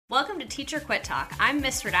Welcome to Teacher Quit Talk. I'm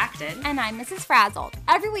Miss Redacted. And I'm Mrs. Frazzled.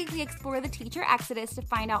 Every week we explore the teacher exodus to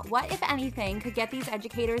find out what, if anything, could get these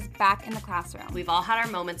educators back in the classroom. We've all had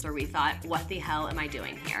our moments where we thought, what the hell am I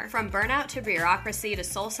doing here? From burnout to bureaucracy to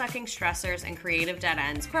soul-sucking stressors and creative dead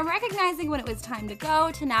ends. From recognizing when it was time to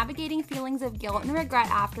go to navigating feelings of guilt and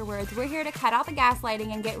regret afterwards, we're here to cut out the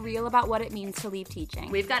gaslighting and get real about what it means to leave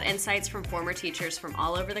teaching. We've got insights from former teachers from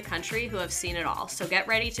all over the country who have seen it all. So get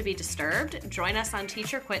ready to be disturbed. Join us on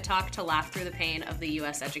Teacher Quit Talk to laugh through the pain of the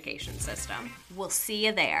U.S. education system. We'll see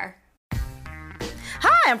you there.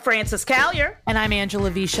 Hi, I'm Frances Callier. And I'm Angela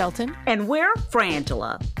V. Shelton. And we're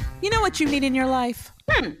Frangela. You know what you need in your life?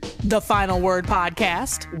 The Final Word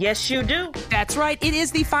Podcast. Yes, you do. That's right. It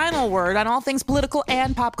is the final word on all things political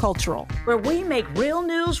and pop cultural. Where we make real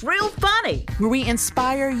news real funny. Where we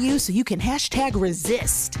inspire you so you can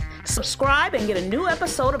 #resist. Subscribe and get a new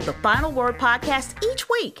episode of the Final Word Podcast each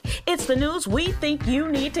week. It's the news we think you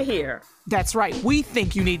need to hear. That's right. We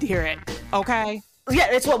think you need to hear it. Okay?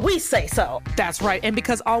 Yeah, it's what we say so. That's right. And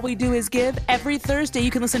because all we do is give, every Thursday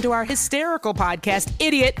you can listen to our hysterical podcast,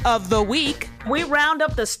 Idiot of the Week. We round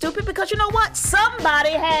up the stupid because you know what?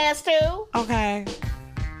 Somebody has to. Okay.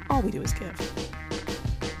 All we do is give.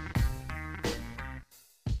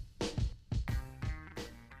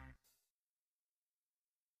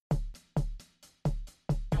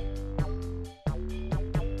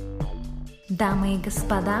 Дамы и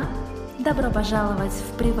господа, добро пожаловать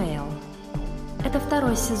в Prevail. Это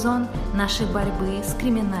второй сезон нашей борьбы с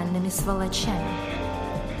криминальными сволочами.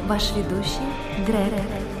 Ваш ведущий Грег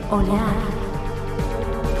О'Леари.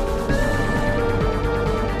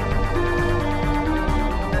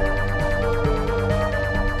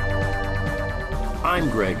 I'm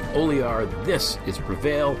Greg Olear. This is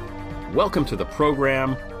Prevail. Welcome to the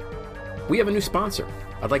program. We have a new sponsor.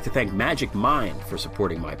 I'd like to thank Magic Mind for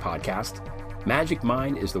supporting my podcast. Magic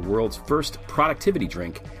Mind is the world's first productivity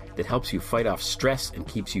drink that helps you fight off stress and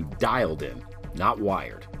keeps you dialed in, not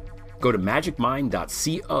wired. Go to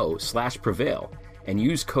magicmind.co/prevail and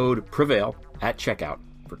use code PREVAIL at checkout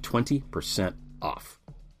for 20% off.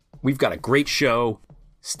 We've got a great show,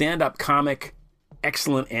 stand-up comic,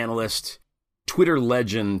 excellent analyst, Twitter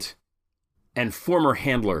legend, and former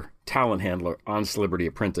talent handler on Celebrity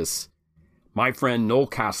Apprentice. My friend Noel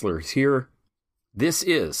Casler is here. This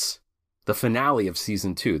is the finale of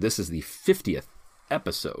season 2. This is the 50th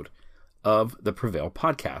episode of the Prevail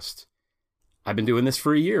podcast. I've been doing this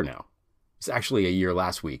for a year now. It's actually a year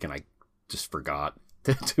last week, and I just forgot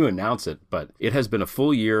to announce it, but it has been a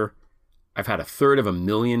full year. I've had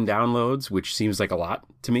 1/3 downloads, which seems like a lot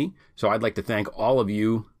to me. So I'd like to thank all of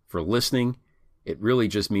you for listening. It really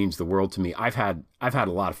just means the world to me. I've had a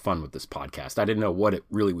lot of fun with this podcast. I didn't know what it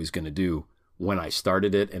really was going to do when I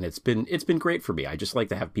started it, and it's been great for me. I just like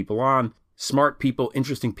to have people on, smart people,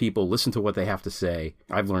 interesting people, listen to what they have to say.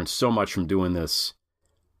 I've learned so much from doing this,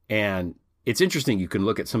 and it's interesting. You can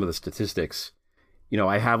look at some of the statistics. You know,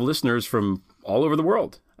 I have listeners from all over the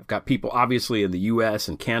world. I've got people obviously in the US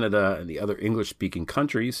and Canada and the other English-speaking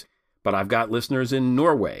countries, but I've got listeners in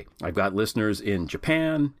Norway. I've got listeners in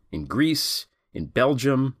Japan, in Greece, in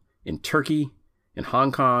Belgium, in Turkey, in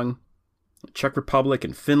Hong Kong, Czech Republic,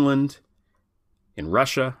 in Finland, in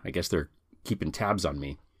Russia. I guess they're keeping tabs on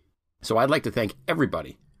me. So I'd like to thank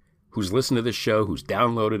everybody who's listened to this show, who's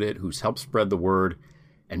downloaded it, who's helped spread the word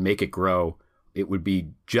and make it grow. It would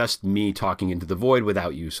be just me talking into the void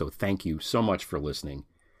without you, so thank you so much for listening.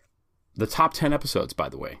 The top 10 episodes, by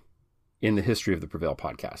the way, in the history of the Prevail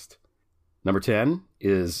podcast. Number 10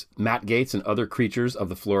 is Matt Gaetz and Other Creatures of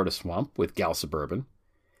the Florida Swamp with Gal Suburban.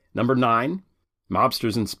 Number 9,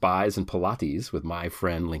 Mobsters and Spies and Pilates with my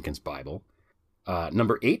friend Lincoln's Bible.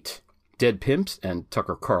 Number 8, Dead Pimps and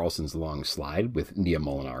Tucker Carlson's Long Slide with Nia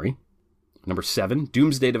Molinari. Number 7,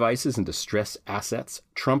 Doomsday Devices and Distress Assets,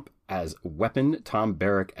 Trump as Weapon, Tom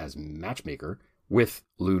Barrack as Matchmaker with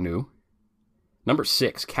Lou Nu. Number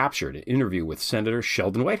 6, Captured, an interview with Senator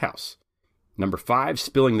Sheldon Whitehouse. Number 5,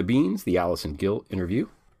 Spilling the Beans, the Allison Gill interview.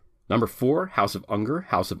 Number 4, House of Unger,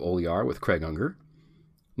 House of Olear with Craig Unger.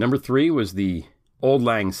 Number 3 was the Old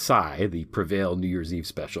Lang Syne, the Prevail New Year's Eve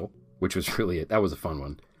special, which was that was a fun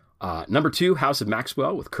one. Number 2, House of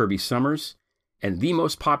Maxwell with Kirby Summers. And the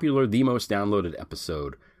most popular, the most downloaded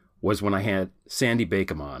episode was when I had Sandy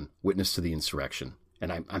Bacon on, Witness to the Insurrection.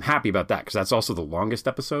 And I'm happy about that because that's also the longest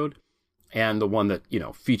episode and the one that,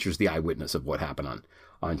 features the eyewitness of what happened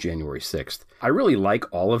on January 6th. I really like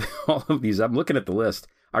all of these. I'm looking at the list.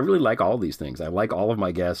 I really like all these things. I like all of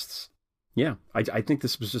my guests. Yeah, I think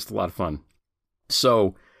this was just a lot of fun.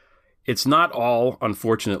 So it's not all,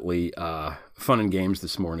 unfortunately, fun and games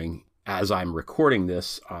this morning. as I'm recording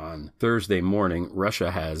this on Thursday morning,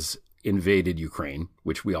 Russia has invaded Ukraine,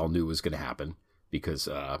 which we all knew was going to happen because,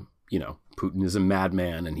 Putin is a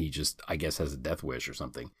madman and he just, I guess, has a death wish or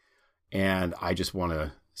something. And I just want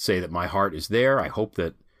to say that my heart is there. I hope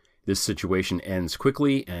that this situation ends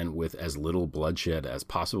quickly and with as little bloodshed as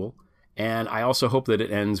possible. And I also hope that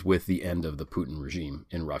it ends with the end of the Putin regime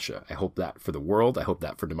in Russia. I hope that for the world. I hope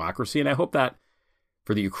that for democracy. And I hope that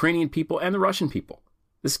for the Ukrainian people and the Russian people.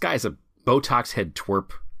 This guy's a Botox head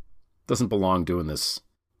twerp. Doesn't belong doing this.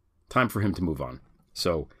 Time for him to move on.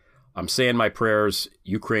 So I'm saying my prayers.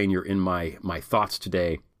 Ukraine, you're in my thoughts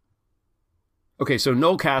today. Okay, so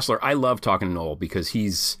Noel Casler, I love talking to Noel because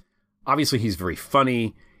he's very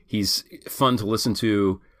funny. He's fun to listen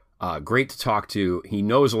to, great to talk to. He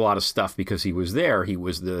knows a lot of stuff because he was there. He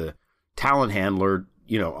was the talent handler,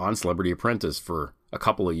 on Celebrity Apprentice for a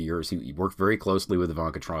couple of years. He worked very closely with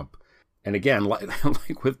Ivanka Trump. And again,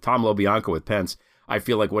 like with Tom LoBianco with Pence, I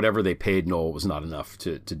feel like whatever they paid Noel was not enough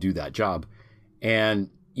to do that job. And,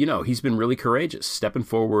 he's been really courageous, stepping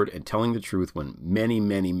forward and telling the truth when many,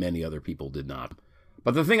 many, many other people did not.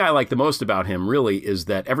 But the thing I like the most about him really is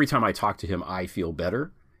that every time I talk to him, I feel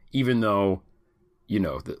better, even though,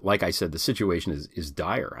 like I said, the situation is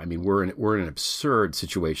dire. I mean, we're in an absurd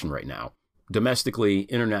situation right now, domestically,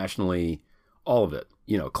 internationally, all of it.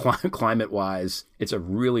 Climate-wise, it's a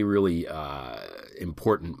really, really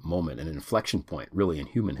important moment, an inflection point, really, in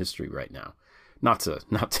human history right now. Not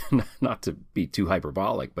to be too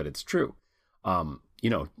hyperbolic, but it's true. The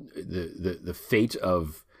fate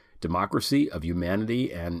of democracy, of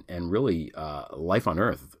humanity, and really life on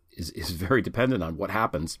Earth is very dependent on what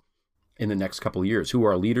happens in the next couple of years. Who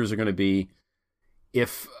our leaders are going to be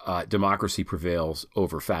if democracy prevails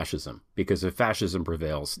over fascism. Because if fascism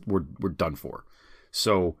prevails, we're done for.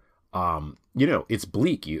 So, it's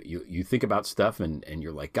bleak. You think about stuff and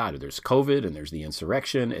you're like, God, there's COVID and there's the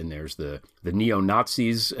insurrection and there's the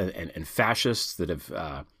neo-Nazis and fascists that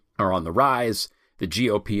are on the rise. The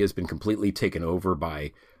GOP has been completely taken over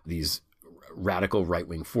by these radical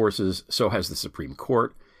right-wing forces. So has the Supreme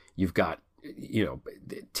Court. You've got,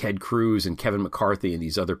 Ted Cruz and Kevin McCarthy and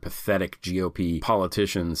these other pathetic GOP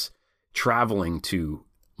politicians traveling to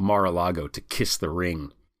Mar-a-Lago to kiss the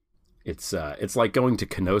ring. It's like going to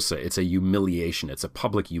Canossa. It's a humiliation. It's a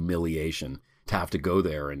public humiliation to have to go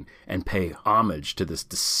there and pay homage to this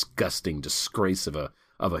disgusting disgrace of a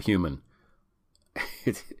human.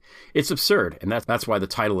 It's absurd, and that's why the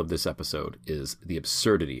title of this episode is The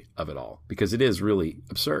Absurdity of It All, because it is really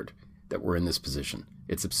absurd that we're in this position.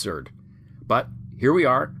 It's absurd. But here we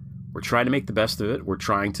are. We're trying to make the best of it. We're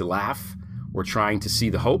trying to laugh. We're trying to see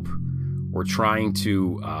the hope. We're trying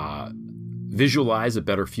to visualize a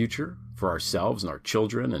better future for ourselves and our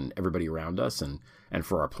children and everybody around us and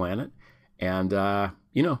for our planet. And,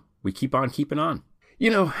 we keep on keeping on.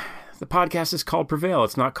 The podcast is called Prevail.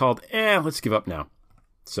 It's not called, let's give up now.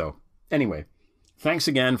 So anyway, thanks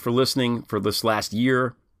again for listening for this last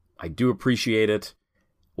year. I do appreciate it.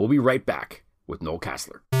 We'll be right back with Noel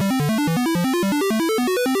Casler.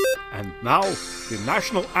 And now, the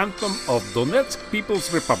national anthem of Donetsk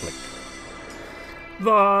People's Republic.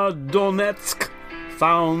 The Donetsk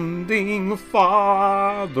founding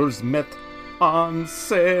fathers met on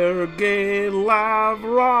Sergei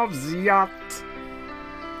Lavrov's yacht.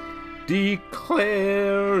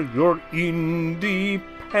 Declare your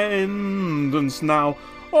independence now,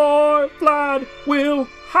 or Vlad will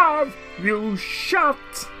have you shot.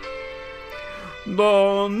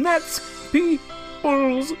 Donetsk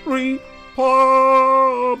People's Republic,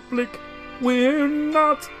 we're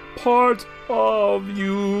not part of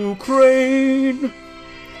Ukraine.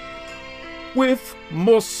 With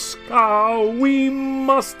Moscow we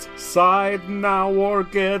must side now or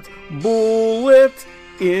get bullet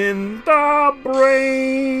in the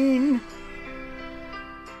brain.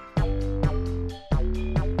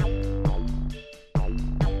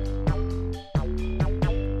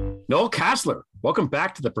 Noel Casler, welcome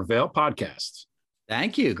back to the Prevail podcast.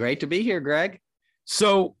 Thank you. Great to be here, Greg.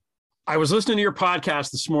 So I was listening to your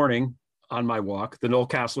podcast this morning on my walk, the Noel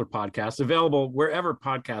Casler podcast, available wherever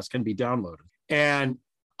podcasts can be downloaded. And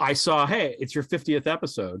I saw, hey, it's your 50th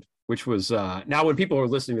episode, which was, now when people are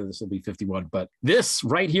listening to this, it'll be 51. But this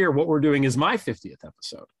right here, what we're doing is my 50th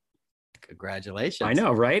episode. Congratulations. I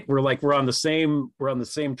know, right? We're on the same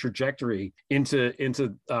trajectory into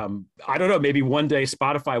I don't know, maybe one day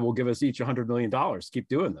Spotify will give us each $100 million. Keep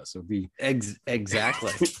doing this. It would be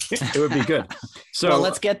exactly. It would be good. So well,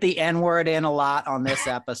 let's get the N word in a lot on this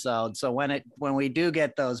episode. So when we do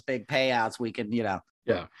get those big payouts, we can,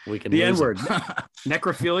 we can the N word.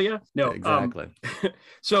 Necrophilia? No, exactly.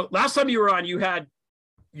 So last time you were on, you had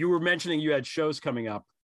you were mentioning you had shows coming up,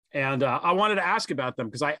 and I wanted to ask about them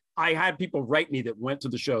because I had people write me that went to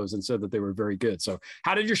the shows and said that they were very good. So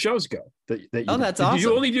how did your shows go? That's awesome. Did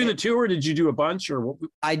you only do the two, or did you do a bunch? Or what?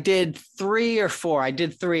 I did 3 or 4. I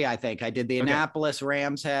did 3, I think. I did the Annapolis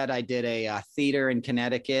Rams Head. I did a theater in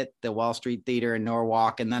Connecticut, the Wall Street Theater in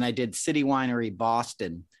Norwalk, and then I did City Winery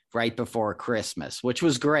Boston right before Christmas, which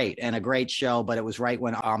was great and a great show, but it was right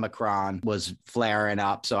when Omicron was flaring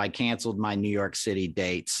up. So I canceled my New York City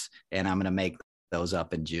dates, and I'm going to make those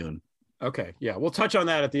up in June. Okay. Yeah. We'll touch on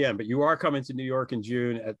that at the end, but you are coming to New York in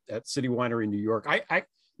June at City Winery, New York. I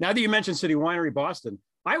now that you mentioned City Winery Boston,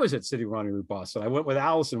 I was at City Winery Boston. I went with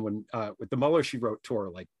Allison when with the Muller She Wrote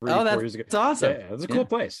tour like 3 or 4 years ago. It's awesome. Yeah, it's a cool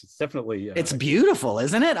place. It's definitely it's beautiful,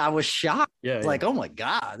 isn't it? I was shocked. Yeah, like, oh my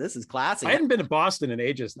God, this is classic. I hadn't been to Boston in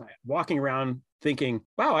ages. Walking around thinking,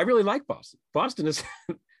 wow, I really like Boston. Boston is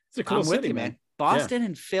it's a cool city, man. Boston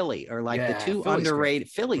and Philly are like the two underrated.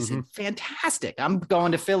 Philly's fantastic. I'm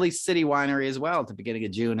going to Philly City Winery as well at the beginning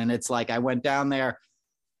of June. And it's like I went down there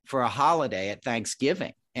for a holiday at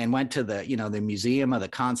Thanksgiving and went to the, the Museum of the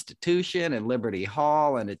Constitution and Liberty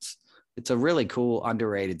Hall. And it's a really cool,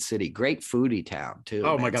 underrated city. Great foodie town, too.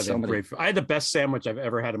 Oh, my God. Great food. I had the best sandwich I've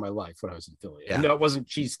ever had in my life when I was in Philly. Yeah. And no, it wasn't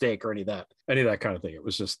cheesesteak or any of that kind of thing. It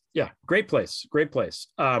was just, great place. Great place.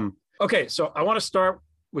 Okay, so I want to start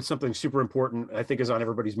with something super important I think is on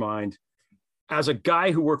everybody's mind. As a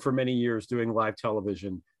guy who worked for many years doing live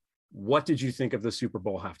television, what did you think of the Super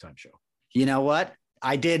Bowl halftime show? You know what?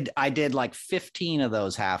 I did like 15 of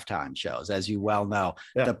those halftime shows, as you well know.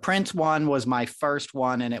 Yeah. The Prince one was my first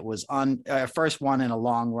one, and it was first one in a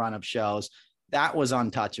long run of shows. That was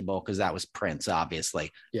untouchable because that was Prince, obviously.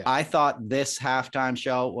 Yeah. I thought this halftime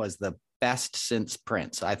show was the best since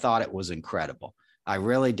Prince. I thought it was incredible. I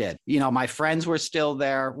really did. My friends were still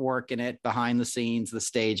there working it behind the scenes, the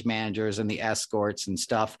stage managers and the escorts and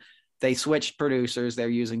stuff. They switched producers. They're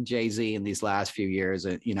using Jay-Z in these last few years,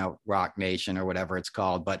 Rock Nation or whatever it's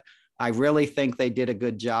called. But I really think they did a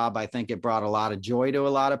good job. I think it brought a lot of joy to a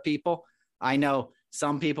lot of people. I know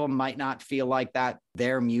some people might not feel like that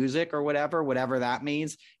their music or whatever that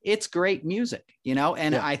means. It's great music,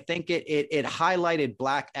 and I think it highlighted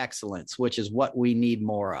Black excellence, which is what we need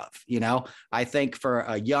more of. I think for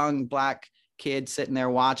a young Black kid sitting there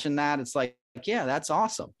watching that, it's like, yeah, that's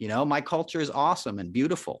awesome. My culture is awesome and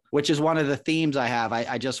beautiful, which is one of the themes I have.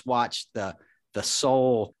 I just watched the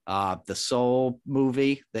Soul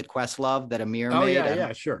movie that Questlove, that Amir made.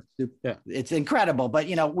 Yeah, sure. Yeah. It's incredible, but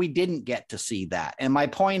we didn't get to see that. And my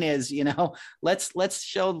point is, let's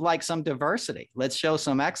show like some diversity. Let's show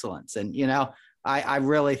some excellence. And, I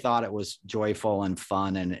really thought it was joyful and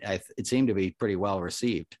fun, and it seemed to be pretty well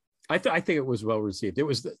received. I think it was well received. It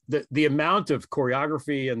was the amount of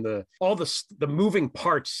choreography and all the moving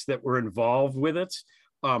parts that were involved with it.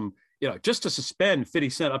 Just to suspend 50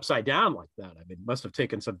 Cent upside down like that, it must have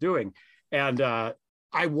taken some doing. And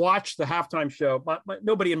I watched the halftime show, but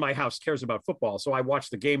nobody in my house cares about football, so I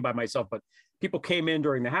watched the game by myself. But people came in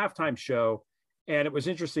during the halftime show, and it was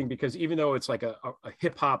interesting because even though it's like a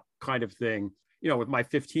hip hop kind of thing, with my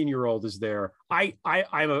 15-year-old is there, I'm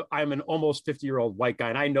an almost 50-year-old white guy,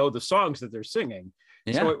 and I know the songs that they're singing.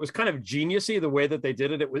 Yeah. So it was kind of geniusy the way that they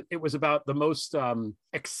did it. It was about the most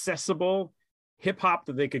accessible hip hop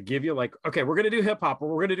that they could give you. Like, okay, we're going to do hip hop, but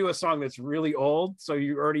we're going to do a song that's really old, so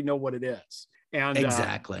you already know what it is. And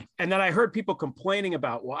exactly. And then I heard people complaining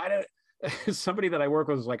about somebody that I work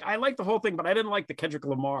with was like, I like the whole thing, but I didn't like the Kendrick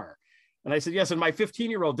Lamar. And I said, yes. And my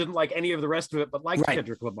 15-year-old didn't like any of the rest of it, but liked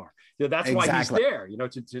Kendrick Lamar. That's why he's there,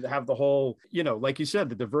 to have the whole, like you said,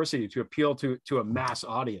 the diversity to appeal to a mass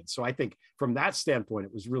audience. So I think from that standpoint,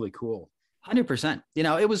 it was really cool. 100%.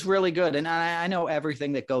 It was really good. And I know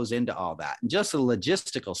everything that goes into all that. And just the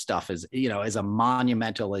logistical stuff is a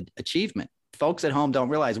monumental achievement. Folks at home don't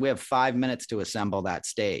realize we have 5 minutes to assemble that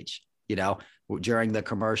stage, during the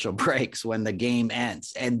commercial breaks when the game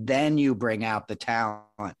ends. And then you bring out the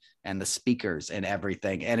talent and the speakers and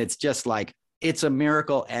everything. And it's just like, it's a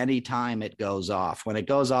miracle anytime it goes off. When it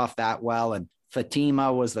goes off that well, and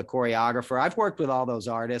Fatima was the choreographer. I've worked with all those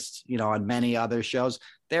artists, on many other shows.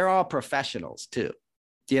 They're all professionals too,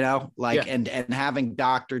 and having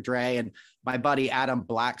Dr. Dre and my buddy Adam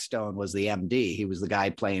Blackstone was the MD. He was the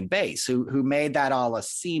guy playing bass who made that all a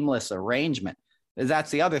seamless arrangement.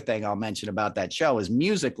 That's the other thing I'll mention about that show is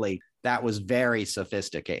musically, that was very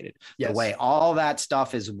sophisticated. Yes. The way all that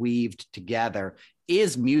stuff is weaved together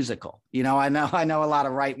is musical. I know a lot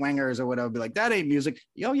of right wingers or whatever be like, that ain't music.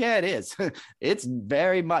 Oh yeah, it is. It's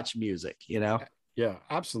very much music, Yeah,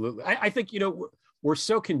 absolutely. I think, we're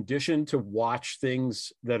so conditioned to watch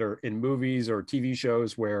things that are in movies or TV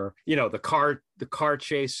shows where, you know, the car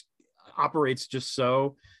chase operates just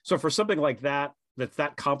so. So for something like that, that's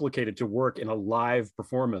that complicated to work in a live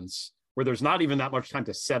performance where there's not even that much time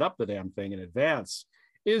to set up the damn thing in advance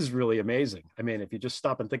is really amazing. I mean, if you just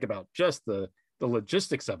stop and think about just the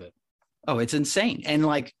logistics of it. Oh, it's insane. And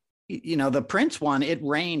like, you know, the Prince one, it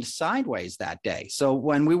rained sideways that day. So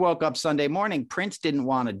when we woke up Sunday morning, Prince didn't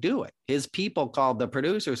want to do it. His people called the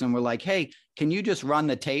producers and were like, hey, can you just run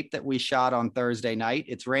the tape that we shot on Thursday night?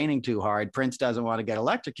 It's raining too hard. Prince doesn't want to get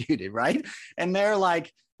electrocuted, right? And they're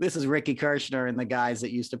like, this is Ricky Kirshner and the guys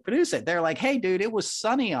that used to produce it. They're like, hey, dude, it was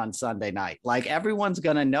sunny on Sunday night. Like, everyone's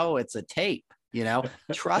going to know it's a tape. You know,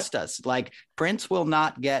 trust us. Like, Prince will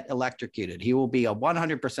not get electrocuted. He will be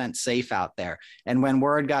 100% safe out there. And when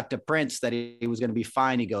word got to Prince that he was going to be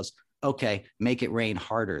fine, he goes, okay, make it rain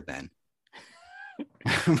harder then.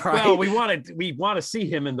 Right? Well, we want to see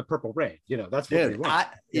him in the Purple Rain. You know, that's what we want.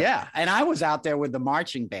 Yeah. And I was out there with the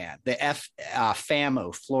marching band. The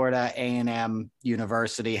FAMU, Florida A&M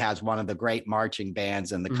University, has one of the great marching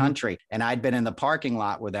bands in the country. And I'd been in the parking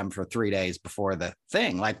lot with them for 3 days before the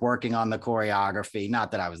thing, like working on the choreography.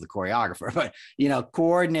 Not that I was the choreographer, but, you know,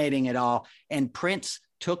 coordinating it all. And Prince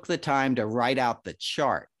took the time to write out the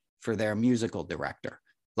chart for their musical director.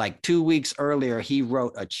 Like 2 weeks earlier, he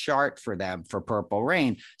wrote a chart for them for Purple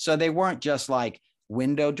Rain. So they weren't just like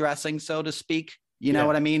window dressing, so to speak. You know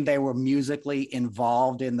what I mean? They were musically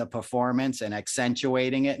involved in the performance and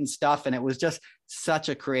accentuating it and stuff. And it was just such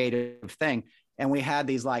a creative thing. And we had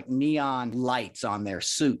these like neon lights on their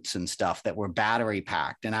suits and stuff that were battery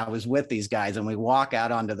packed. And I was with these guys and we walk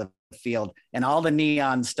out onto the field and all the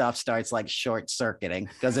neon stuff starts like short circuiting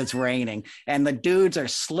because it's raining. And the dudes are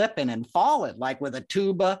slipping and falling, like with a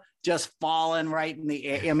tuba just falling right in the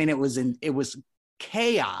air. I mean, it was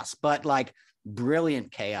chaos, but like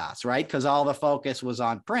brilliant chaos, right? Because all the focus was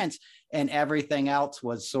on Prince and everything else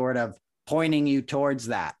was sort of pointing you towards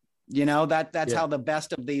that. You know, that's how the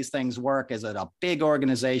best of these things work, is that a big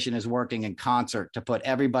organization is working in concert to put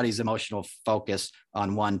everybody's emotional focus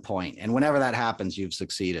on one point. And whenever that happens, you've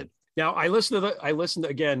succeeded. Now, I listened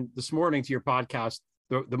again this morning to your podcast,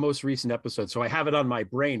 the most recent episode. So I have it on my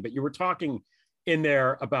brain, but you were talking in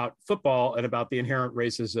there about football and about the inherent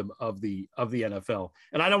racism of the NFL.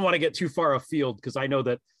 And I don't want to get too far afield because I know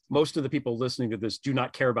that most of the people listening to this do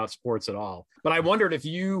not care about sports at all. But I wondered if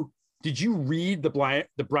did you read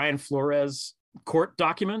the Brian Flores court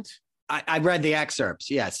document? I read the excerpts,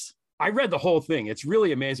 yes. I read the whole thing. It's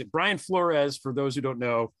really amazing. Brian Flores, for those who don't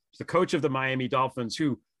know, is the coach of the Miami Dolphins,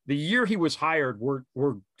 who the year he was hired were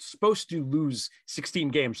supposed to lose 16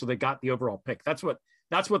 games, so they got the overall pick. That's what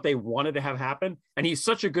they wanted to have happen. And he's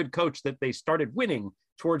such a good coach that they started winning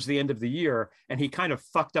towards the end of the year, and he kind of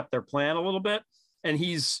fucked up their plan a little bit. And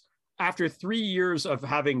he's, after 3 years of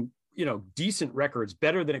having, you know, decent records,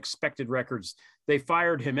 better than expected records, they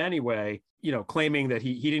fired him anyway, you know, claiming that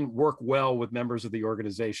he didn't work well with members of the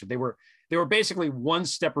organization. They were basically one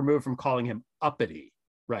step removed from calling him uppity,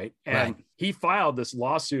 right? And he filed this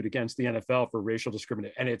lawsuit against the NFL for racial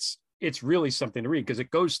discrimination. And it's really something to read because it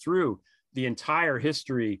goes through the entire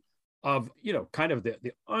history of, you know, kind of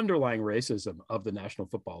the underlying racism of the National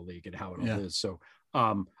Football League and how it all is. So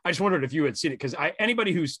I just wondered if you had seen it, because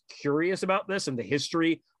anybody who's curious about this and the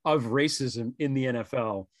history of racism in the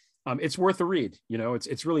NFL, it's worth a read. You know,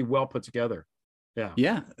 it's really well put together.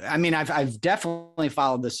 Yeah. I mean, I've definitely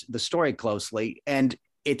followed the story closely, and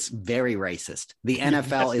it's very racist. The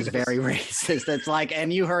NFL is very racist. It's like,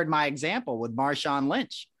 and you heard my example with Marshawn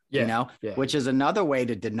Lynch. Which is another way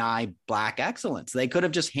to deny Black excellence. They could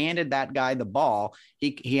have just handed that guy the ball.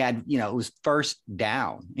 He had, you know, it was first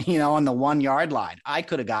down, you know, on the 1 yard line. I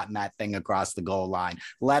could have gotten that thing across the goal line,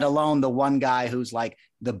 let alone the one guy who's like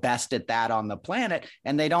the best at that on the planet.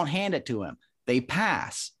 And they don't hand it to him. They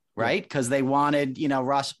pass, right? Because they wanted, you know,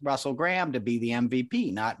 Russell Graham to be the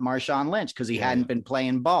MVP, not Marshawn Lynch, because he hadn't been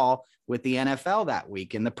playing ball with the NFL that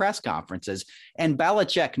week in the press conferences. And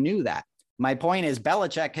Belichick knew that. My point is,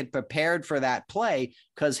 Belichick had prepared for that play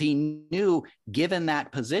because he knew, given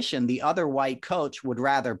that position, the other white coach would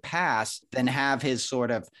rather pass than have his sort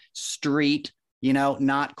of street, you know,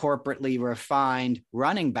 not corporately refined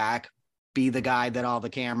running back be the guy that all the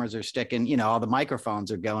cameras are sticking, you know, all the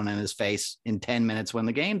microphones are going in his face in 10 minutes when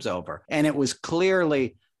the game's over. And it was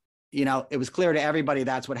clearly, you know, it was clear to everybody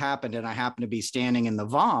that's what happened. And I happened to be standing in the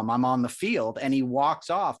VOM. I'm on the field and he walks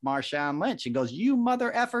off, Marshawn Lynch, and goes, "You mother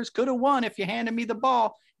effers could have won if you handed me the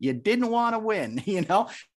ball. You didn't want to win," you know?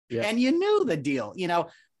 Yeah. And you knew the deal. You know,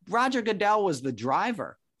 Roger Goodell was the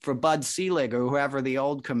driver for Bud Selig or whoever the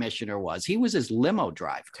old commissioner was. He was his limo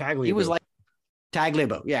driver. He was like,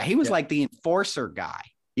 Tagliabue. Yeah, he was like the enforcer guy.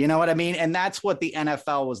 You know what I mean? And that's what the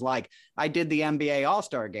NFL was like. I did the NBA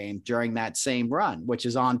All-Star game during that same run, which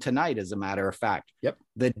is on tonight, as a matter of fact. Yep.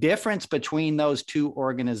 The difference between those two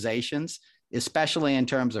organizations, especially in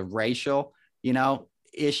terms of racial,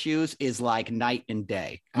 issues, is like night and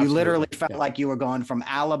day. Absolutely. You literally felt like you were going from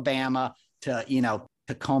Alabama to,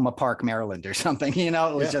 Tacoma Park, Maryland or something. It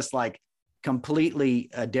was just like completely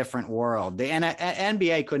a different world. The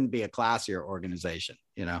NBA couldn't be a classier organization,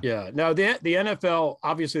 Yeah. Now the NFL,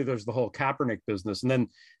 obviously there's the whole Kaepernick business. And then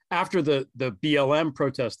after the BLM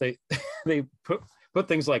protest, they put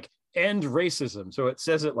things like end racism. So it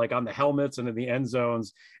says it like on the helmets and in the end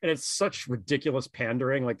zones. And it's such ridiculous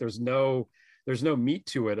pandering. Like there's no meat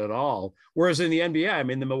to it at all. Whereas in the NBA, I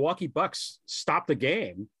mean, the Milwaukee Bucks stopped the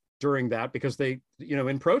game during that because they,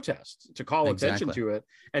 in protest to call attention to it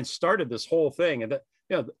and started this whole thing. And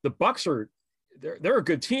the Bucks they're a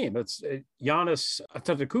good team. It's Giannis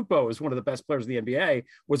Antetokounmpo is one of the best players in the NBA,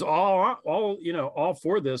 was all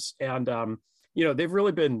for this. And, they've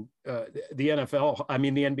really been the NFL. I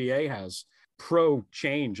mean, the NBA has pro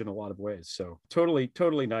change in a lot of ways. So totally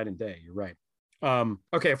night and day. You're right.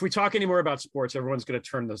 Okay. If we talk any more about sports, everyone's going to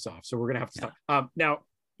turn this off. So we're going to have to stop. Now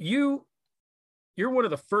you're one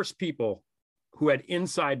of the first people who had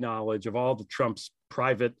inside knowledge of all the Trump's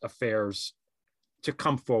private affairs to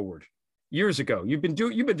come forward years ago. You've been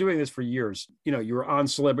doing this for years. You were on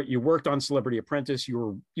Celebrity, you worked on Celebrity Apprentice.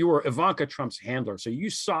 You were Ivanka Trump's handler. So you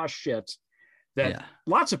saw shit that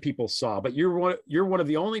lots of people saw, but you're one of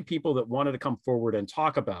the only people that wanted to come forward and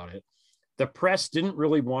talk about it. The press didn't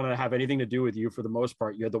really want to have anything to do with you for the most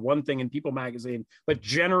part. You had the one thing in People magazine, but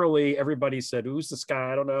generally everybody said, who's this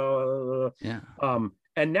guy? I don't know. Yeah.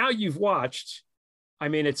 And now you've watched, I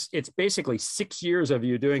mean, it's basically 6 years of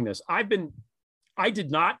you doing this. I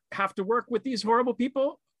did not have to work with these horrible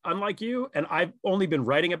people, unlike you. And I've only been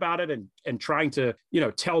writing about it and trying to,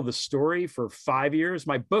 tell the story for 5 years.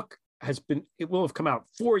 My book it will have come out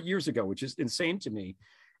 4 years ago, which is insane to me.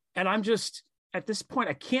 And I'm just, at this point,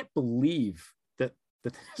 I can't believe that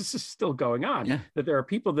this is still going on, that there are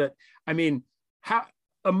people that, I mean, how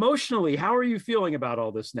emotionally, how are you feeling about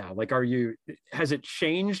all this now? Like, has it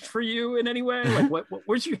changed for you in any way? Like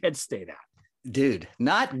where's your head state at? Dude,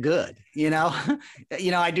 not good.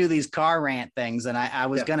 I do these car rant things, and I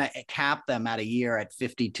was going to cap them at a year at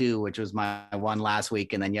 52, which was my one last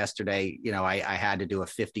week. And then yesterday, I had to do a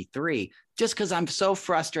 53 just because I'm so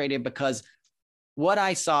frustrated, because what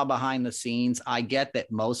I saw behind the scenes, I get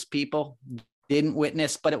that most people didn't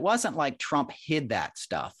witness, but it wasn't like Trump hid that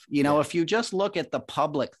stuff. If you just look at the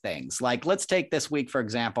public things, like let's take this week, for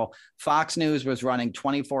example, Fox News was running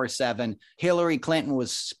 24/7. Hillary Clinton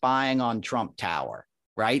was spying on Trump Tower,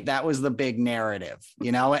 right? That was the big narrative,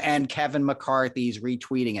 and Kevin McCarthy's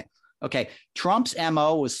retweeting it. Okay. Trump's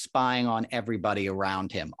MO was spying on everybody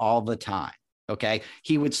around him all the time. Okay.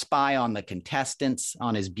 He would spy on the contestants,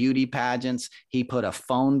 on his beauty pageants. He put a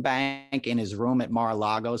phone bank in his room at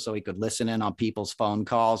Mar-a-Lago so he could listen in on people's phone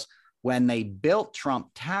calls. When they built Trump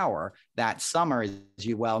Tower that summer, as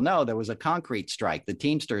you well know, there was a concrete strike. The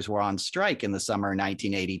Teamsters were on strike in the summer of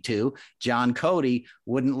 1982. John Cody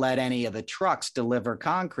wouldn't let any of the trucks deliver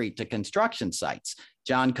concrete to construction sites.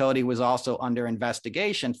 John Cody was also under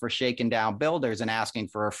investigation for shaking down builders and asking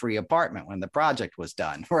for a free apartment when the project was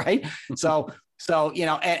done, right? So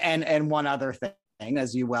and one other thing,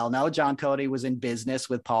 as you well know, John Cody was in business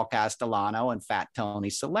with Paul Castellano and Fat Tony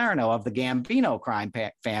Salerno of the Gambino crime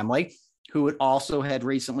family, who had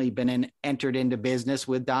recently been entered into business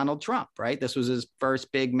with Donald Trump, right? This was his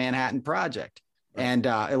first big Manhattan project, and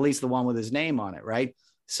at least the one with his name on it, right?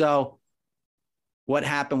 So what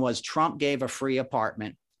happened was Trump gave a free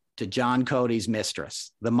apartment to John Cody's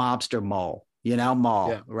mistress, the mobster Mole,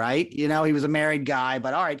 right? He was a married guy,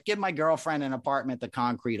 but all right, give my girlfriend an apartment, the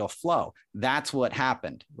concrete will flow. That's what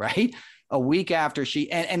happened, right? A week after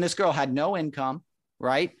and this girl had no income,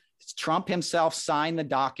 right? Trump himself signed the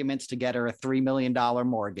documents to get her a $3 million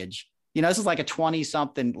mortgage. This is like a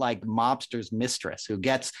 20-something like mobster's mistress who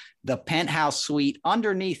gets the penthouse suite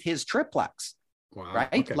underneath his triplex. Wow.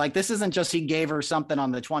 Right. Okay. Like, this isn't just he gave her something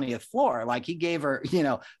on the 20th floor. Like, he gave her,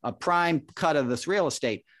 a prime cut of this real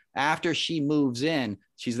estate. After she moves in,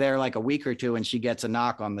 she's there like a week or two, and she gets a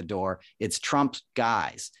knock on the door. It's Trump's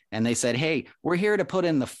guys. And they said, hey, we're here to put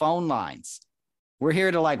in the phone lines. We're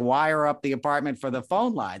here to like wire up the apartment for the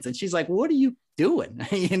phone lines. And she's like, what are you doing?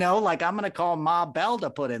 Like, I'm going to call Ma Bell to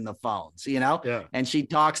put in the phones, Yeah. And she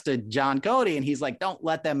talks to John Cody, and he's like, don't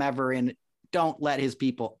let them ever in. Don't let his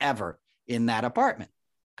people ever in that apartment,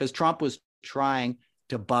 because Trump was trying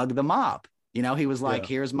to bug the mob. He was like,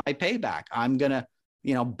 here's my payback. I'm going to,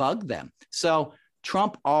 bug them. So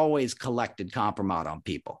Trump always collected compromise on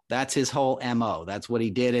people. That's his whole MO. That's what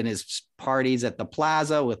he did in his parties at the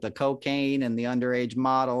plaza with the cocaine and the underage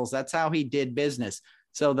models. That's how he did business.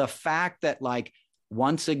 So the fact that, like,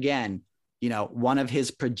 once again, one of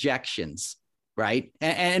his projections, right?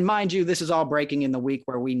 And mind you, this is all breaking in the week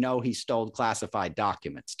where we know he stole classified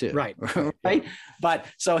documents too. Right. Right. But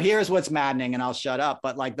so here's what's maddening, and I'll shut up.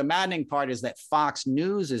 But like, the maddening part is that Fox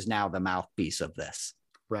News is now the mouthpiece of this.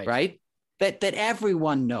 Right. Right. That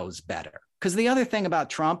everyone knows better. Because the other thing about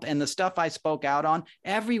Trump and the stuff I spoke out on,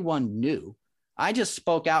 everyone knew. I just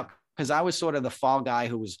spoke out because I was sort of the fall guy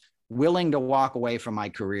who was willing to walk away from my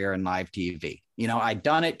career in live TV. I'd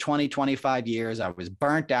done it 25 years. I was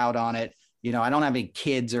burnt out on it. I don't have any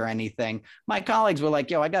kids or anything. My colleagues were like,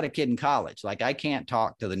 yo, I got a kid in college. Like, I can't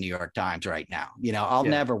talk to the New York Times right now. I'll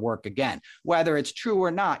never work again. Whether it's true or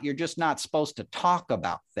not, you're just not supposed to talk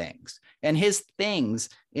about things. And his things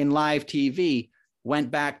in live TV went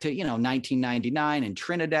back to, 1999 in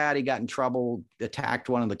Trinidad. He got in trouble, attacked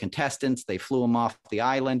one of the contestants. They flew him off the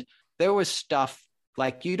island. There was stuff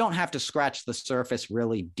like, you don't have to scratch the surface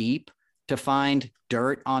really deep to find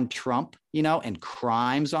dirt on Trump, and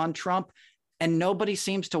crimes on Trump. And nobody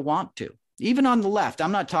seems to want to, even on the left.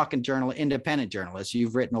 I'm not talking independent journalists.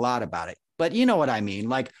 You've written a lot about it, but you know what I mean?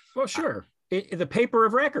 Like, well, sure. The paper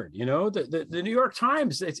of record, the New York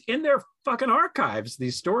Times, it's in their fucking archives,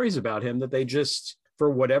 these stories about him that they just,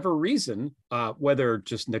 for whatever reason, whether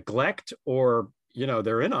just neglect or,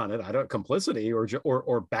 they're in on it, complicity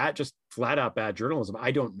or bad, just flat out bad journalism.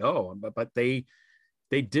 I don't know, but they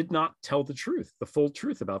did not tell the truth, the full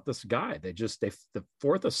truth about this guy. The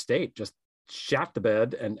Fourth Estate just shat the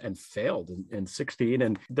bed and failed in 16.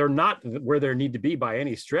 And they're not where they need to be by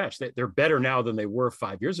any stretch. They're better now than they were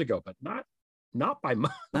 5 years ago, but not by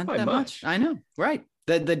much. I know. Right.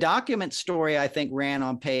 The document story, I think, ran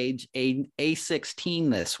on page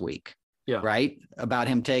A16 this week. Yeah. Right. About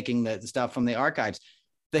him taking the stuff from the archives.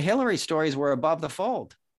 The Hillary stories were above the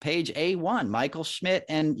fold. Page A1, Michael Schmidt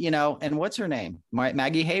and what's her name?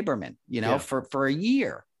 Maggie Haberman, for a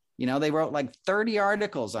year. They wrote like 30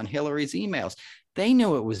 articles on Hillary's emails. They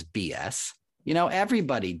knew it was BS.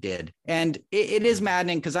 Everybody did. And it is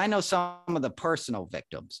maddening because I know some of the personal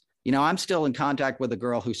victims. I'm still in contact with a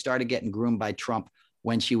girl who started getting groomed by Trump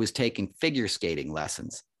when she was taking figure skating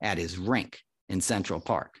lessons at his rink in Central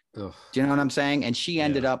Park. Ugh. Do you know what I'm saying? And she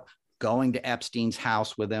ended up going to Epstein's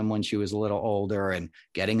house with him when she was a little older and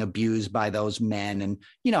getting abused by those men and,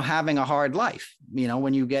 having a hard life.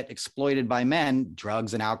 When you get exploited by men,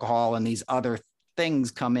 drugs and alcohol and these other things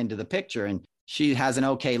come into the picture. And she has an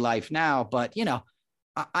okay life now, but,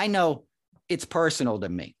 I know it's personal to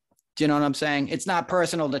me. Do you know what I'm saying? It's not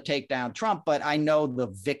personal to take down Trump, but I know the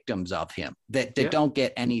victims of him that don't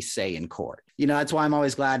get any say in court. That's why I'm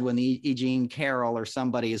always glad when E. Jean Carroll or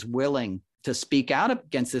somebody is willing to speak out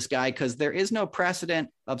against this guy, because there is no precedent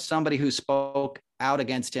of somebody who spoke out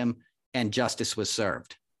against him and justice was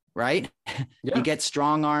served, right? Yeah. You get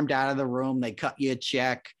strong-armed out of the room, they cut you a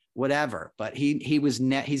check, whatever. But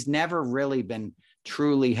he's never really been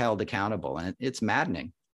truly held accountable, and it's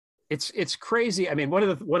maddening. It's crazy. I mean, one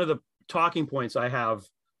of the talking points I have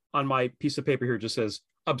on my piece of paper here just says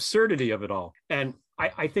absurdity of it all, and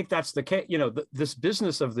I think that's the case. This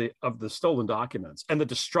business of the stolen documents and the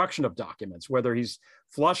destruction of documents, whether he's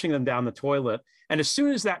flushing them down the toilet. And as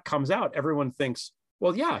soon as that comes out, everyone thinks,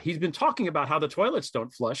 well, yeah, he's been talking about how the toilets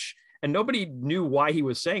don't flush and nobody knew why he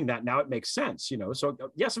was saying that. Now it makes sense, So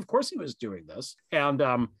yes, of course he was doing this. And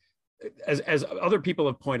as other people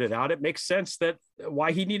have pointed out, it makes sense that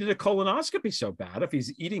why he needed a colonoscopy so bad if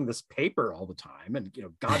he's eating this paper all the time, and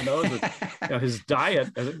God knows that his diet,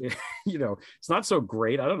 it's not so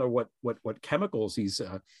great. I don't know what chemicals he's.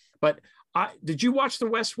 But did you watch The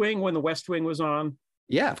West Wing when The West Wing was on?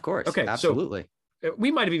 Yeah, of course. Okay, absolutely. So we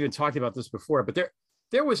might have even talked about this before, but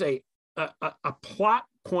there was a plot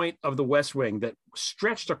point of The West Wing that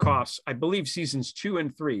stretched across, I believe, seasons 2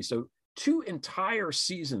 and 3. So 2 entire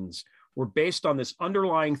seasons were based on this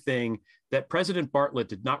underlying thing that President Bartlett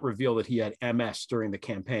did not reveal that he had MS during the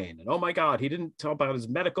campaign. And oh my God, he didn't tell about his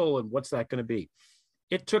medical and what's that going to be?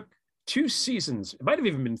 It took 2 seasons, it might have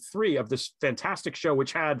even been 3 of this fantastic show,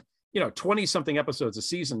 which had, 20 something episodes a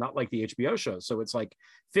season, not like the HBO show. So it's like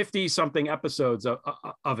 50 something episodes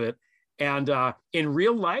of it. And in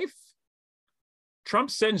real life,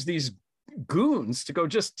 Trump sends these goons to go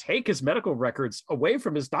just take his medical records away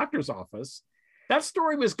from his doctor's office. That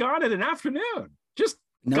story was gone in an afternoon. Just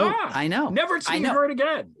gone. I know. Never seen heard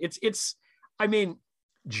again. It's I mean,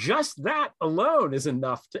 just that alone is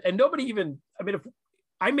enough to, and nobody even, if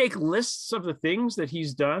I make lists of the things that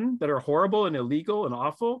he's done that are horrible and illegal and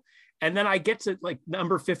awful, And then I get to like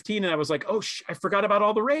number 15 and I was like, oh, I forgot about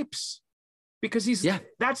all the rapes because it's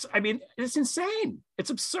insane. It's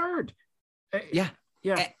absurd. Yeah.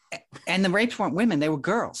 Yeah. And the rapes weren't women. They were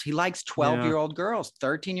girls. He likes 12-year-old girls,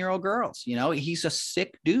 13-year-old girls. You know, he's a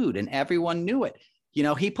sick dude and everyone knew it. You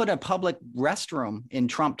know, he put a public restroom in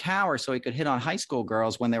Trump Tower so he could hit on high school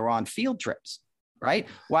girls when they were on field trips, right?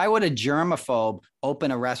 Why would a germaphobe open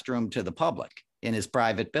a restroom to the public in his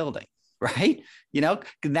private building? Right. You know,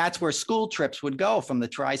 that's where school trips would go from the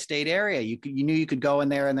tri-state area. You knew you could go in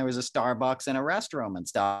there and there was a Starbucks and a restroom and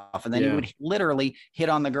stuff. And then you would literally hit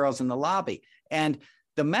on the girls in the lobby. And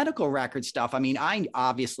the medical record stuff. I mean, I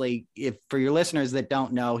obviously, if for your listeners that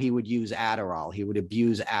don't know, he would use Adderall. He would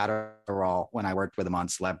abuse Adderall when I worked with him on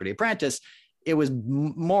Celebrity Apprentice. It was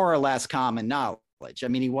more or less common knowledge. I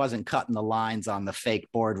mean, he wasn't cutting the lines on the fake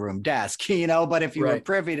boardroom desk, you know, but if you were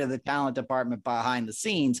privy to the talent department behind the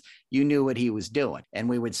scenes, you knew what he was doing. And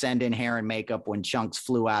we would send in hair and makeup when chunks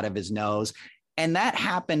flew out of his nose. And that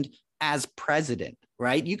happened as president,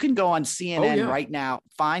 right? You can go on CNN right now,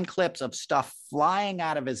 find clips of stuff flying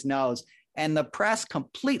out of his nose, and the press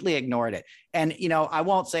completely ignored it. And, you know, I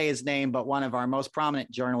won't say his name, but one of our most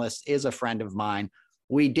prominent journalists is a friend of mine.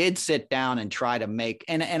 We did sit down and try to make,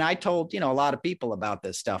 and I told, you know, a lot of people about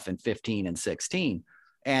this stuff in 15 and 16.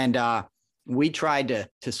 And we tried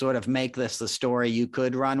to sort of make this the story you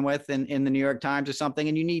could run with in the New York Times or something.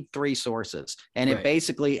 And you need 3 sources. And it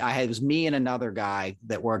basically, it was me and another guy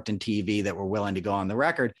that worked in TV that were willing to go on the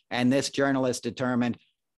record. And this journalist determined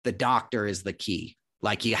the doctor is the key.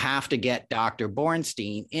 Like you have to get Dr.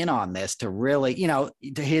 Bornstein in on this to really, you know,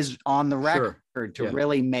 to his on the record to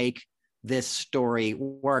really make this story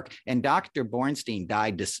work. And Dr. Bornstein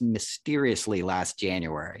died mysteriously last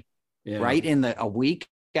January, right? A week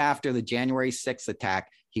after the January 6th attack,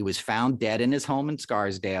 he was found dead in his home in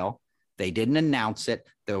Scarsdale. They didn't announce it.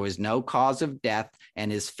 There was no cause of death.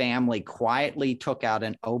 And his family quietly took out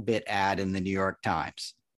an obit ad in the New York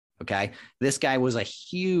Times. Okay. This guy was a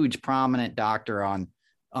huge prominent doctor on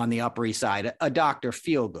the Upper East Side, a Dr.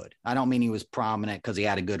 Feelgood. I don't mean he was prominent because he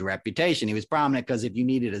had a good reputation. He was prominent because if you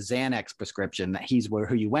needed a Xanax prescription, he's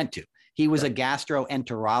who you went to. He was a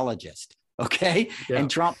gastroenterologist, okay? Yeah. And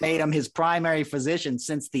Trump made him his primary physician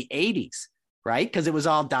since the 80s, right? Because it was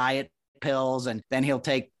all diet pills, and then he'll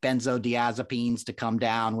take benzodiazepines to come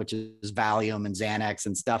down, which is Valium and Xanax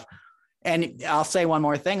and stuff. And I'll say one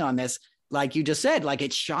more thing on this. Like you just said, like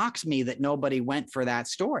it shocks me that nobody went for that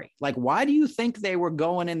story. Like, why do you think they were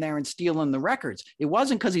going in there and stealing the records? It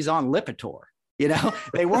wasn't because he's on Lipitor, you know.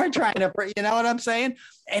 They weren't trying to, you know what I'm saying?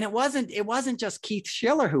 And it wasn't just Keith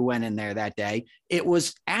Schiller who went in there that day. It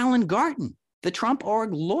was Alan Garten, the Trump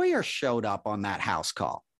org lawyer, showed up on that house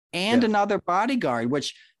call, and another bodyguard,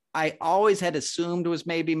 which I always had assumed was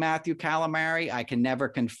maybe Matthew Calamari. I can never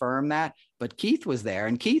confirm that, but Keith was there,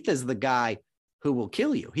 and Keith is the guy who will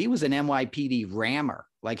kill you. He was an NYPD rammer.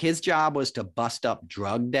 Like his job was to bust up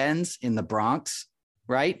drug dens in the Bronx,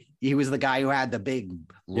 right? He was the guy who had the big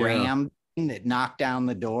ram that knocked down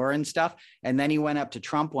the door and stuff. And then he went up to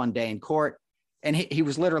Trump one day in court, and he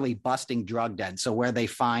was literally busting drug dens. So where they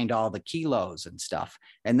find all the kilos and stuff.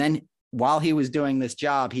 And then while he was doing this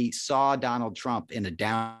job, he saw Donald Trump in a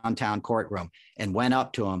downtown courtroom and went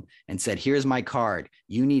up to him and said, "Here's my card.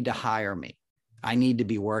 You need to hire me. I need to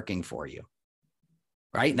be working for you."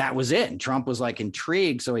 Right. That was it. And Trump was like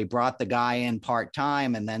intrigued. So he brought the guy in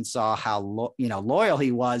part-time and then saw how, loyal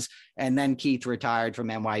he was. And then Keith retired from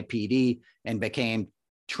NYPD and became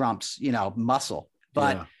Trump's, muscle.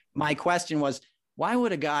 But my question was, why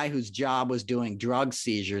would a guy whose job was doing drug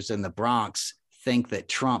seizures in the Bronx think that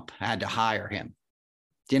Trump had to hire him?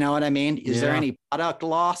 Do you know what I mean? Is there any product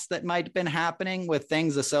loss that might have been happening with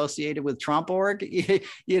things associated with Trump org?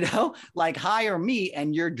 Like hire me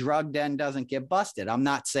and your drug den doesn't get busted. I'm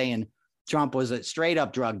not saying Trump was a straight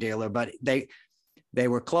up drug dealer, but they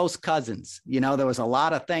were close cousins. There was a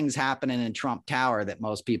lot of things happening in Trump Tower that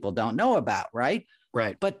most people don't know about, right?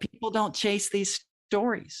 Right. But people don't chase these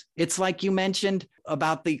stories. It's like you mentioned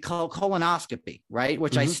about the colonoscopy, right?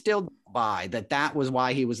 Which I still buy that was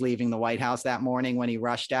why he was leaving the White House that morning when he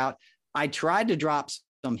rushed out. I tried to drop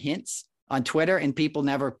some hints on Twitter and people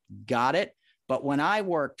never got it. But when I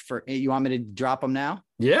worked you want me to drop them now?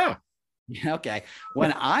 Yeah. Okay.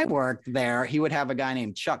 When I worked there, he would have a guy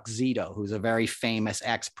named Chuck Zito, who's a very famous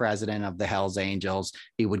ex-president of the Hells Angels.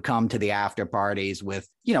 He would come to the after parties with,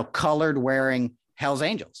 colored wearing Hells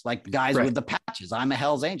Angels, like the guys with the patches. I'm a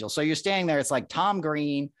Hells Angel. So you're standing there. It's like Tom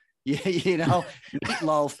Green,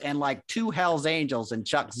 Meatloaf, and like 2 Hells Angels and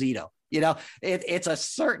Chuck Zito. It's a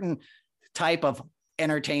certain type of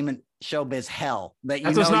entertainment showbiz hell that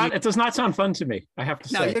it does not sound fun to me. I have to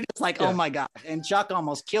say. No, you're just like, oh my God. And Chuck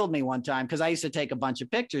almost killed me one time because I used to take a bunch of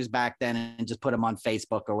pictures back then and just put them on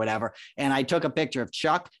Facebook or whatever. And I took a picture of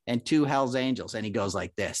Chuck and 2 Hell's Angels, and he goes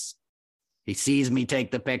like this. He sees me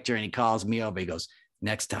take the picture and he calls me over. He goes,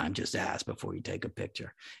 next time, just ask before you take a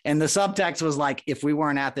picture. And the subtext was like, if we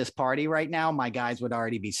weren't at this party right now, my guys would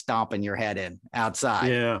already be stomping your head in outside.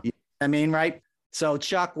 Yeah. You know what I mean, right? So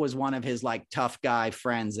Chuck was one of his like tough guy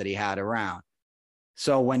friends that he had around.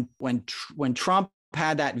 So when Trump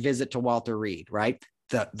had that visit to Walter Reed, right?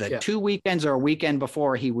 The 2 weekends or a weekend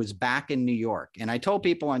before, he was back in New York. And I told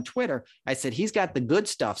people on Twitter, I said, he's got the good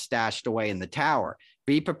stuff stashed away in the tower.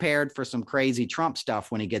 Be prepared for some crazy Trump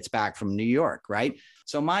stuff when he gets back from New York, right?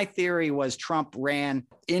 So my theory was Trump ran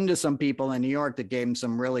into some people in New York that gave him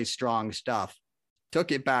some really strong stuff,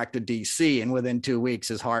 took it back to DC, and within 2 weeks,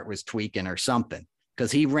 his heart was tweaking or something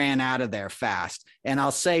because he ran out of there fast. And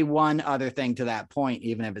I'll say one other thing to that point,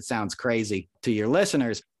 even if it sounds crazy to your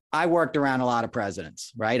listeners. I worked around a lot of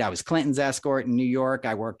presidents, right? I was Clinton's escort in New York.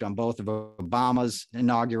 I worked on both of Obama's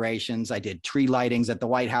inaugurations. I did tree lightings at the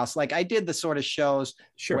White House. Like I did the sort of shows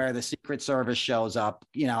where the Secret Service shows up,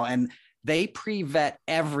 and they pre-vet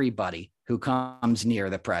everybody who comes near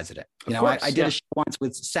the president. I did a show once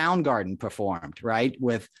with Soundgarden performed, right?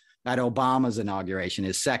 At Obama's inauguration,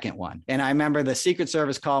 his second one. And I remember the Secret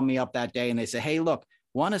Service called me up that day and they said, hey, look,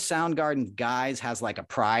 one of Soundgarden's guys has like a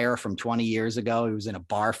prior from 20 years ago. He was in a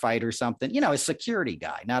bar fight or something, a security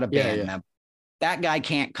guy, not a band member. That guy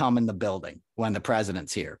can't come in the building when the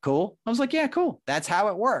president's here. Cool. I was like, yeah, cool. That's how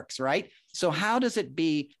it works, right? So how does it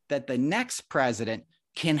be that the next president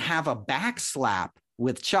can have a backslap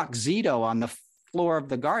with Chuck Zito on the floor of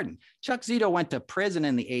the Garden? Chuck Zito went to prison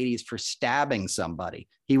in the 80s for stabbing somebody.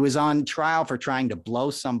 He was on trial for trying to blow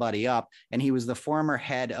somebody up, and he was the former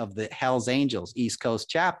head of the Hell's Angels East Coast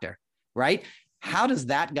chapter, right? How does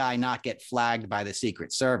that guy not get flagged by the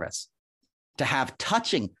Secret Service to have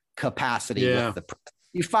touching capacity with the president?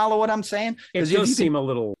 You follow what I'm saying? It does seem a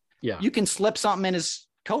little, You can slip something in his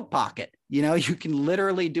coat pocket. You can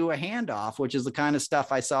literally do a handoff, which is the kind of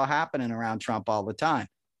stuff I saw happening around Trump all the time.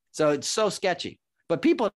 So it's so sketchy, but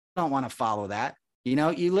people don't want to follow that.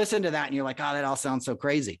 You listen to that and you're like, oh, that all sounds so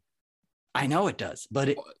crazy. I know it does,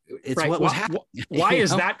 but it's right. What was happening. Why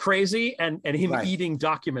is that crazy? And him eating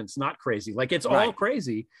documents, not crazy. Like it's all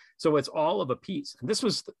crazy. So it's all of a piece. And this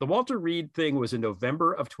was the Walter Reed thing was in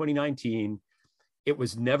November of 2019. It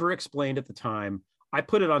was never explained at the time. I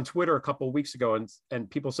put it on Twitter a couple of weeks ago and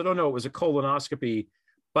people said, oh no, it was a colonoscopy.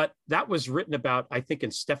 But that was written about, I think,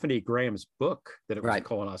 in Stephanie Graham's book that it was a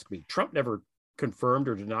colonoscopy. Trump never confirmed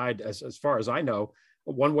or denied, as far as I know,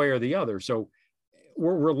 one way or the other. So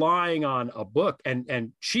we're relying on a book,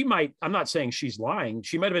 and she might, I'm not saying she's lying.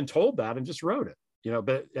 She might've been told that and just wrote it,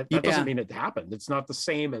 but that doesn't mean it happened. It's not the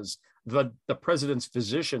same as the president's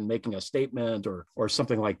physician making a statement or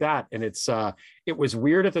something like that. And it was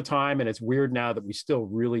weird at the time. And it's weird now that we still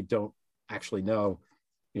really don't actually know,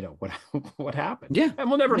 what happened. Yeah. And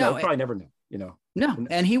we'll never know. Probably never know, No.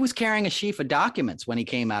 And he was carrying a sheaf of documents when he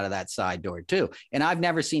came out of that side door too. And I've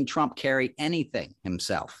never seen Trump carry anything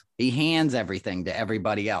himself. He hands everything to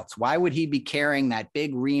everybody else. Why would he be carrying that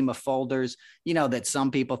big ream of folders, that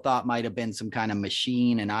some people thought might have been some kind of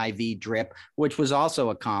machine and IV drip, which was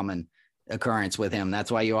also a common occurrence with him. That's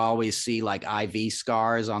why you always see like IV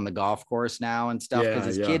scars on the golf course now and stuff, because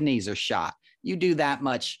his kidneys are shot. You do that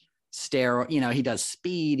much steroid, he does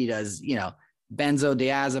speed, he does,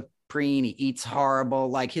 benzodiazepine, he eats horrible,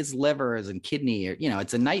 like his liver and kidney,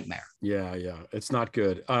 it's a nightmare. Yeah. It's not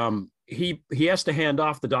good. He has to hand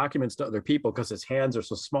off the documents to other people because his hands are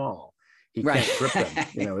so small. He can't grip them.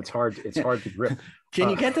 It's hard to grip. Can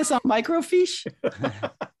you get this on microfiche?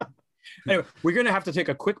 Anyway, we're going to have to take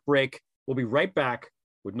a quick break. We'll be right back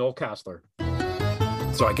with Noel Casler.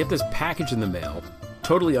 So I get this package in the mail,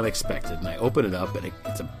 totally unexpected, and I open it up, and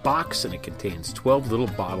it's a box, and it contains 12 little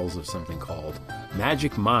bottles of something called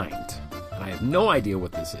Magic Mind. And I have no idea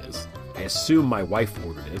what this is. I assume my wife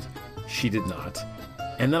ordered it. She did not.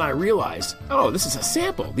 And then I realized, this is a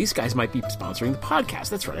sample. These guys might be sponsoring the podcast.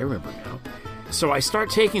 That's right, I remember now. So I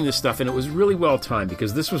start taking this stuff, and it was really well timed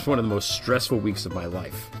because this was one of the most stressful weeks of my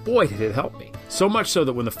life. Boy, did it help me. So much so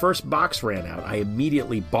that when the first box ran out, I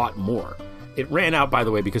immediately bought more. It ran out, by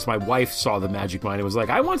the way, because my wife saw the Magic Mind and was like,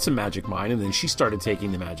 I want some Magic Mind. And then she started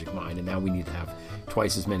taking the Magic Mind, and now we need to have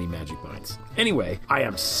twice as many Magic Minds. Anyway, I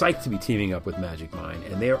am psyched to be teaming up with Magic Mind,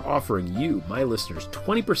 and they are offering you, my listeners,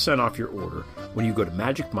 20% off your order when you go to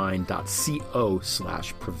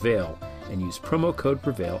magicmind.co/prevail and use promo code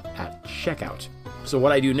PREVAIL at checkout. So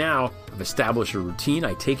what I do now, I've established a routine.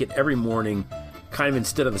 I take it every morning kind of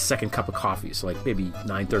instead of the second cup of coffee. So like maybe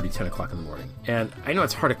 9:30, 10 o'clock in the morning. And I know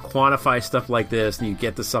it's hard to quantify stuff like this, and you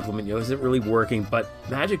get the supplement, is it really working? But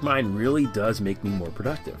Magic Mind really does make me more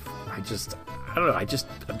productive. I don't know.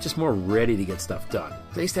 I'm just more ready to get stuff done.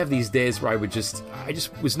 I used to have these days where I just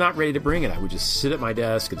was not ready to bring it. I would just sit at my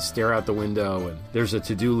desk and stare out the window, and there's a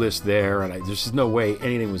to-do list there, and there's just no way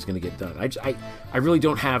anything was going to get done. I really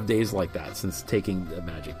don't have days like that since taking the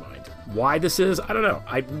Magic Mind. Why this is, I don't know.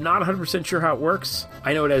 I'm not 100% sure how it works.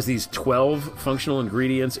 I know it has these 12 functional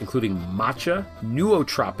ingredients, including matcha,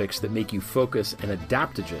 nootropics that make you focus, and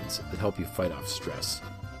adaptogens that help you fight off stress.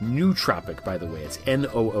 Nootropic, by the way, it's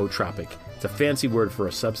Nootropic. It's a fancy word for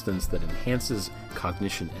a substance that enhances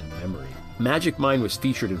cognition and memory. Magic Mind was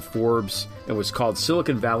featured in Forbes and was called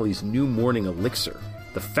Silicon Valley's new morning elixir.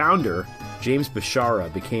 The founder, James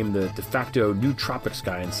Bashara, became the de facto nootropics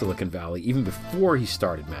guy in Silicon Valley even before he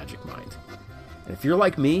started Magic Mind. And if you're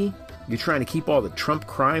like me, you're trying to keep all the Trump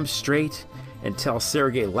crimes straight and tell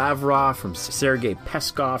Sergei Lavrov from Sergei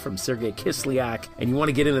Peskov from Sergei Kislyak, and you want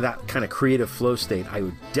to get into that kind of creative flow state, I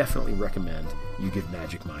would definitely recommend you give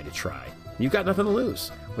Magic Mind a try. You've got nothing to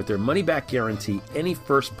lose. With their money-back guarantee, any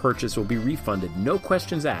first purchase will be refunded, no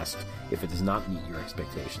questions asked, if it does not meet your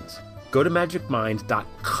expectations. Go to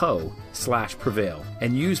magicmind.co/prevail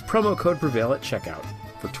and use promo code PREVAIL at checkout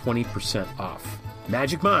for 20% off.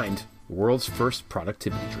 Magic Mind, the world's first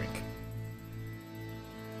productivity drink.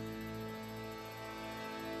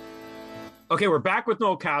 Okay, we're back with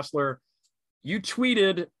Noel Casler. You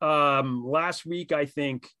tweeted last week, I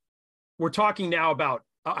think. We're talking now about,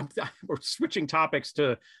 we're switching topics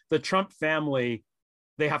to the Trump family.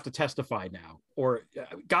 They have to testify now, or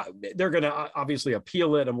they're going to obviously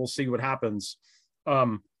appeal it, and we'll see what happens.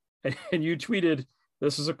 And you tweeted,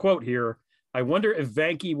 this is a quote here, "I wonder if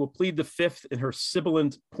Vanky will plead the fifth in her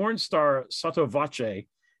sibilant porn star sotto voce,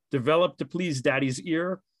 developed to please daddy's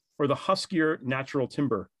ear, or the huskier natural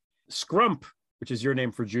timbre. Scrump," which is your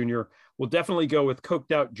name for Junior, "will definitely go with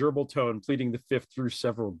coked out gerbil tone, pleading the fifth through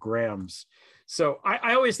several grams." So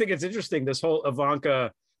I always think it's interesting, this whole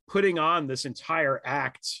Ivanka putting on this entire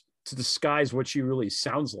act to disguise what she really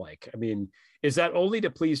sounds like. I mean, is that only to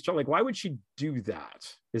please Trump? Like, why would she do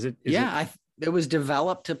that? It was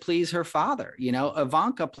developed to please her father.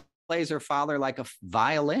 Ivanka plays her father like a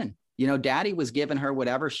violin. Daddy was giving her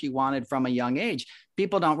whatever she wanted from a young age.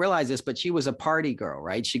 People don't realize this, but she was a party girl,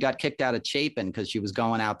 right? She got kicked out of Chapin because she was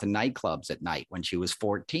going out to nightclubs at night when she was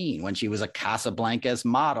 14, when she was a Casablanca's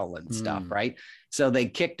model and stuff, right? So they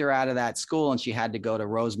kicked her out of that school, and she had to go to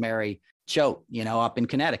Rosemary Choate, up in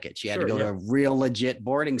Connecticut. She had to go to a real legit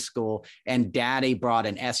boarding school, and Daddy brought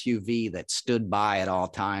an SUV that stood by at all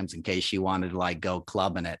times in case she wanted to go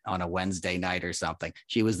clubbing it on a Wednesday night or something.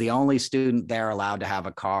 She was the only student there allowed to have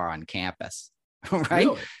a car on campus, right?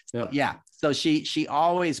 Really? Yeah. So she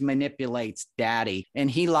always manipulates Daddy, and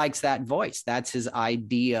he likes that voice. That's his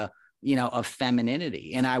idea, of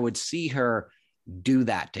femininity. And I would see her do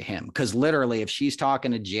that to him, because literally if she's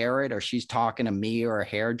talking to Jared, or she's talking to me, or a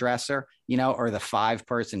hairdresser, or the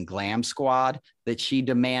 5-person glam squad that she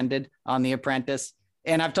demanded on The Apprentice.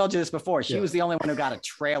 And I've told you this before, she was the only one who got a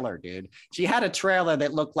trailer, dude. She had a trailer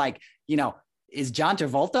that looked like, is John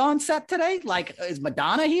Travolta on set today? Like, is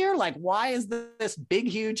Madonna here? Like, why is this big,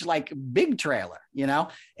 huge, big trailer,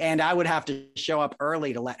 And I would have to show up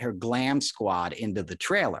early to let her glam squad into the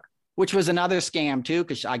trailer, which was another scam too,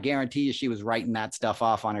 because I guarantee you she was writing that stuff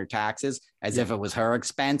off on her taxes as if it was her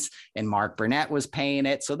expense, and Mark Burnett was paying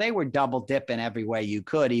it. So they were double dipping every way you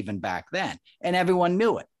could, even back then. And everyone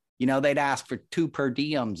knew it. They'd ask for 2 per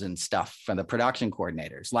diems and stuff from the production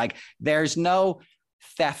coordinators. There's no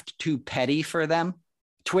theft too petty for them.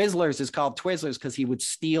 Twizzlers is called Twizzlers because he would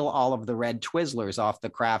steal all of the red Twizzlers off the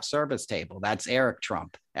craft service table. That's Eric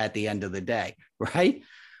Trump at the end of the day, right?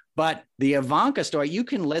 But the Ivanka story, you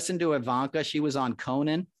can listen to Ivanka. She was on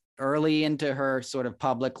Conan early into her sort of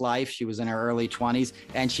public life. She was in her early 20s,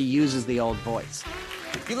 and she uses the old voice.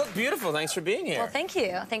 You look beautiful. Thanks for being here. Well, thank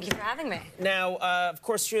you. Thank you for having me. Now, of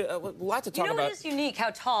course, a lot to talk about. It is unique how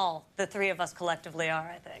tall the three of us collectively are,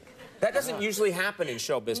 I think. That doesn't usually happen in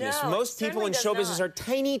show business. No, most people in show business are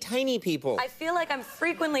tiny, tiny people. I feel like I'm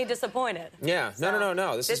frequently disappointed. Yeah.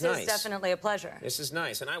 No. This is nice. This is definitely a pleasure. This is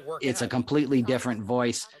nice, and I work. It's a completely different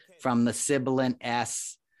voice from the sibilant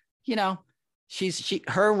S.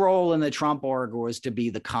 Her role in the Trump org was to be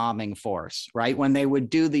the calming force, right? When they would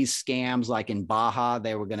do these scams, like in Baja,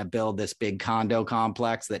 they were going to build this big condo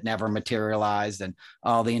complex that never materialized, and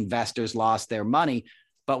all the investors lost their money.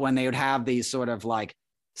 But when they would have these sort of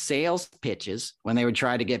sales pitches, when they would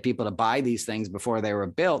try to get people to buy these things before they were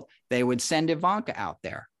built, they would send Ivanka out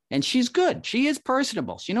there. And she's good. She is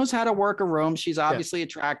personable. She knows how to work a room. She's obviously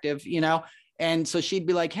attractive, And so she'd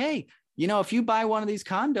be like, hey, if you buy one of these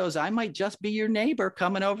condos, I might just be your neighbor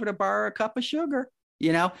coming over to borrow a cup of sugar,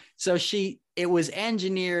 So it was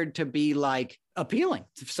engineered to be like appealing,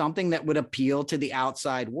 something that would appeal to the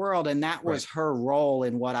outside world. And that was her role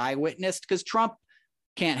in what I witnessed, because Trump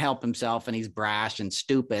can't help himself and he's brash and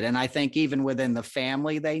stupid. And I think even within the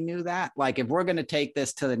family, they knew that. Like, if we're going to take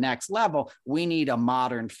this to the next level, we need a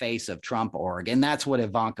modern face of Trump org. And that's what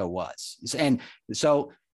Ivanka was. And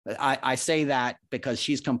so I say that because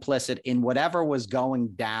she's complicit in whatever was going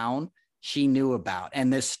down, she knew about.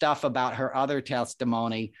 And this stuff about her other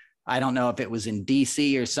testimony, I don't know if it was in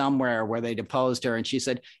DC or somewhere where they deposed her. And she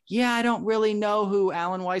said, yeah, I don't really know who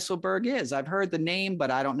Alan Weisselberg is. I've heard the name,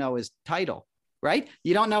 but I don't know his title. Right?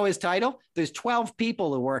 You don't know his title? There's 12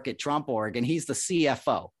 people who work at Trump org, and he's the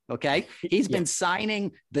CFO. Okay. He's been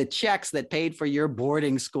signing the checks that paid for your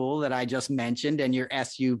boarding school that I just mentioned, and your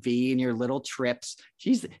SUV and your little trips.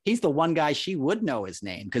 He's the one guy she would know his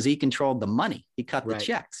name because he controlled the money. He cut the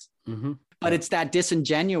checks. Mm-hmm. But it's that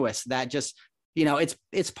disingenuous that just,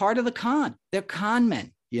 it's part of the con. They're con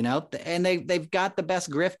men, and they've got the best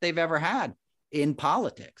grift they've ever had in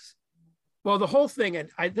politics. Well, the whole thing, and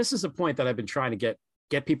this is a point that I've been trying to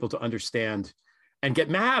get people to understand and get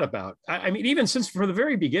mad about. I mean, even since from the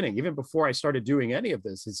very beginning, even before I started doing any of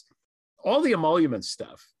this, is all the emolument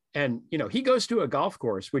stuff. And, he goes to a golf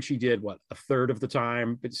course, which he did, a third of the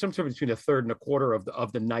time, but sometime between a third and a quarter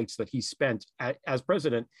of the nights that he spent as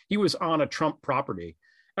president, he was on a Trump property.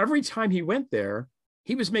 Every time he went there,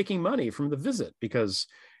 he was making money from the visit because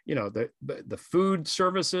the food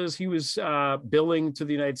services he was billing to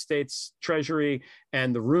the United States Treasury,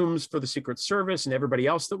 and the rooms for the Secret Service and everybody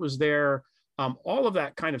else that was there, all of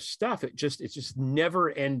that kind of stuff. It's just never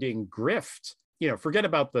ending grift. Forget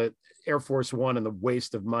about the Air Force One and the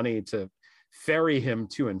waste of money to ferry him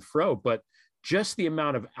to and fro, but just the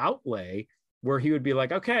amount of outlay where he would be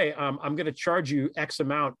like, okay, I'm going to charge you X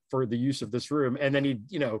amount for the use of this room. And then he'd,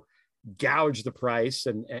 gouge the price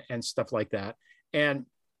and stuff like that. And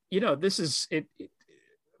this is it.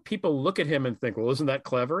 People look at him and think, well, isn't that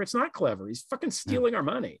clever? It's not clever. He's fucking stealing our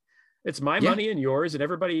money. It's my money and yours, and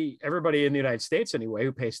everybody in the United States anyway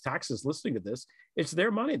who pays taxes listening to this. It's their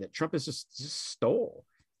money that Trump has just stole.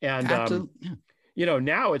 And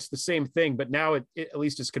now it's the same thing, but now it at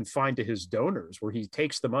least is confined to his donors, where he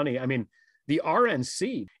takes the money. I mean, the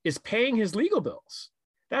RNC is paying his legal bills.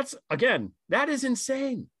 That is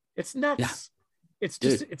insane. It's nuts. Yeah.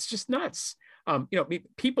 It's just nuts.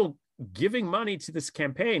 People giving money to this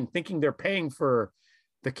campaign thinking they're paying for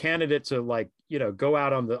the candidate to go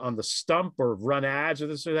out on the stump or run ads or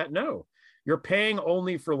this or that. No, you're paying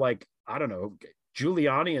only for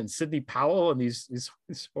Giuliani and Sidney Powell and these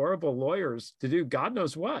horrible lawyers to do God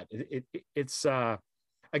knows what. It's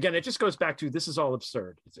again, it just goes back to, this is all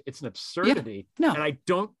absurd. It's an absurdity. Yeah, no. And I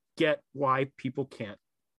don't get why people can't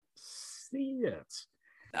see it.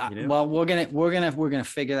 Well, we're gonna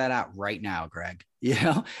figure that out right now, Greg.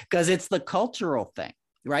 Because it's the cultural thing,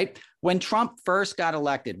 right? When Trump first got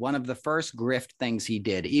elected, one of the first grift things he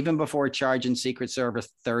did, even before charging Secret Service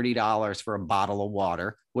 $30 for a bottle of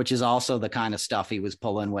water, which is also the kind of stuff he was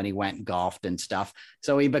pulling when he went and golfed and stuff.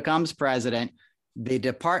 So he becomes president. The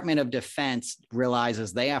Department of Defense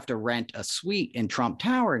realizes they have to rent a suite in Trump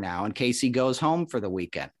Tower now in case he goes home for the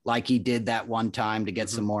weekend, like he did that one time to get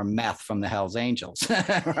some more meth from the Hells Angels,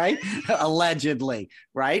 right? Allegedly,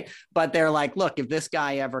 right? But they're like, look, if this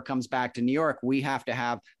guy ever comes back to New York, we have to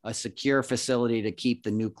have a secure facility to keep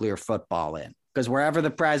the nuclear football in. Because wherever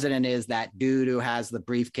the president is, that dude who has the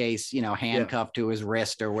briefcase, handcuffed to his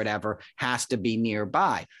wrist or whatever, has to be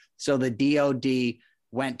nearby. So the DOD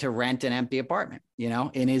went to rent an empty apartment,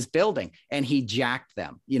 in his building, and he jacked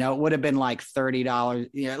them. It would have been like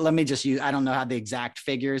 $30. Let me just use, I don't know how the exact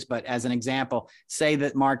figures, but as an example, say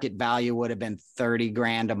that market value would have been 30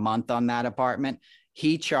 grand a month on that apartment.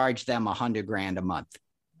 He charged them 100 grand a month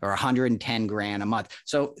or 110 grand a month.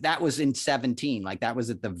 So that was in 17, that was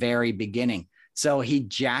at the very beginning. So he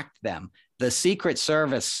jacked them. The Secret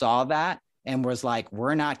Service saw that and was like,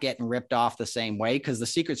 we're not getting ripped off the same way, because the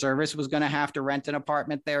Secret Service was going to have to rent an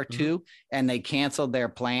apartment there too. And they canceled their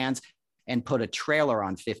plans and put a trailer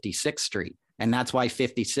on 56th Street. And that's why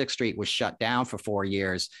 56th Street was shut down for 4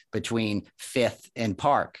 years between 5th and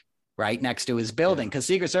Park, right next to his building. Because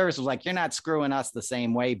Secret Service was like, you're not screwing us the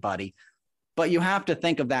same way, buddy. But you have to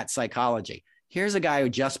think of that psychology. Here's a guy who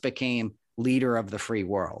just became leader of the free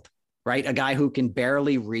world. Right? A guy who can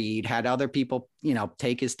barely read, had other people,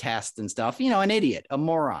 take his tests and stuff, an idiot, a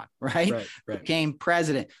moron, right? Became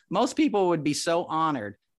president. Most people would be so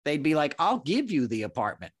honored they'd be like, I'll give you the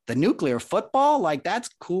apartment. The nuclear football, like that's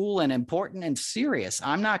cool and important and serious.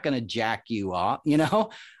 I'm not going to jack you off,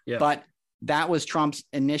 Yeah. But that was Trump's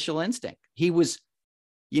initial instinct. He was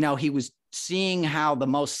seeing how the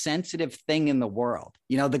most sensitive thing in the world,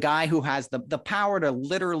 the guy who has the power to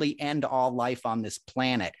literally end all life on this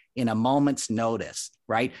planet in a moment's notice,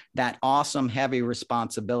 right? That awesome, heavy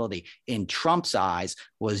responsibility in Trump's eyes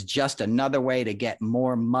was just another way to get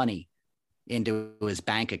more money into his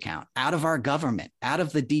bank account, out of our government, out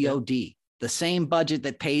of the DOD, the same budget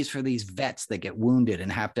that pays for these vets that get wounded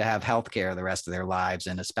and have to have health care the rest of their lives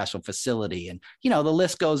in a special facility. And, the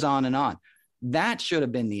list goes on and on. That should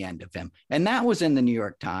have been the end of him. And that was in the New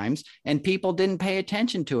York Times, and people didn't pay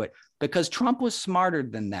attention to it because Trump was smarter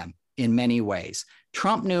than them in many ways.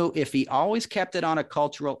 Trump knew if he always kept it on a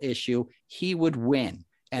cultural issue, he would win.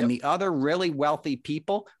 And the other really wealthy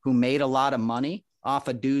people who made a lot of money off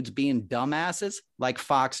of dudes being dumbasses like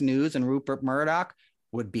Fox News and Rupert Murdoch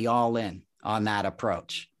would be all in on that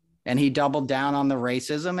approach. And he doubled down on the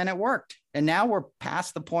racism, and it worked. And now we're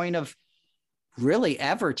past the point of really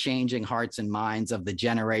ever changing hearts and minds of the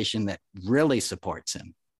generation that really supports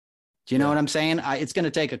him. Do you know what I'm saying? It's going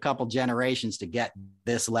to take a couple generations to get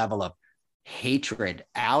this level of hatred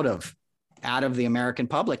out of the American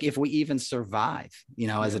public if we even survive,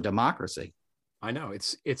 as a democracy. I know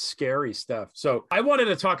it's scary stuff. So I wanted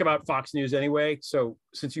to talk about Fox News anyway. So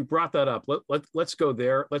since you brought that up, let's go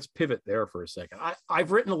there. Let's pivot there for a second.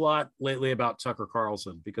 I've written a lot lately about Tucker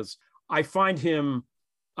Carlson because I find him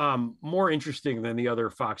more interesting than the other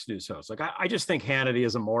Fox News hosts. Like I just think Hannity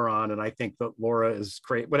is a moron, and I think that Laura is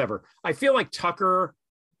crazy. Whatever. I feel like Tucker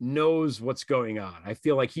knows what's going on. I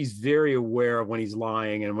feel like he's very aware of when he's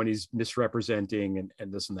lying and when he's misrepresenting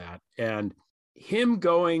and this and that. And him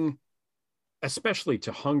going, especially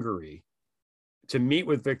to Hungary, to meet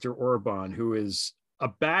with Viktor Orban, who was a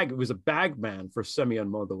bag man for Semyon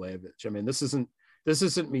Mogilevich. I mean, this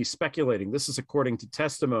isn't me speculating. This is according to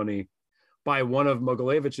testimony by one of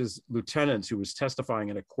Mogilevich's lieutenants who was testifying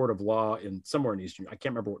in a court of law somewhere in Eastern. I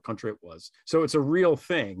can't remember what country it was. So it's a real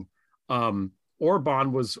thing.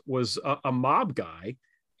 Orban was a mob guy,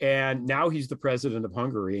 and now he's the president of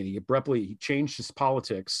Hungary, and he abruptly changed his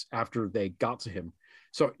politics after they got to him.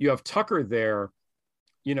 So you have Tucker there,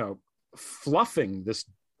 fluffing this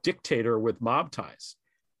dictator with mob ties.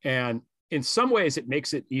 And in some ways it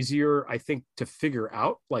makes it easier, I think, to figure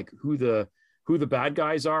out like who the bad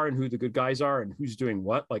guys are and who the good guys are and who's doing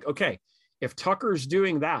what. Like, okay, if Tucker's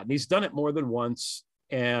doing that, and he's done it more than once,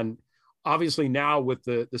 and obviously now with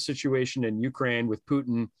the situation in Ukraine with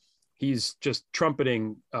Putin, he's just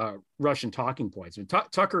trumpeting Russian talking points. And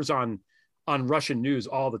Tucker's on Russian news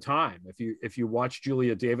all the time. If you watch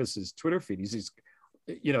Julia Davis's Twitter feed, he's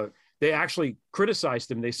they actually criticized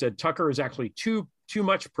him. They said Tucker is actually too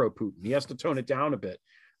much pro Putin. He has to tone it down a bit.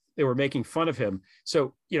 They were making fun of him.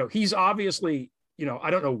 So, he's obviously,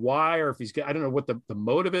 I don't know why, or I don't know what the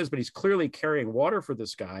motive is, but he's clearly carrying water for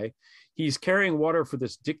this guy. He's carrying water for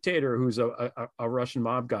this dictator who's a Russian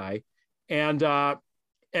mob guy. And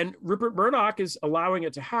Rupert Murdoch is allowing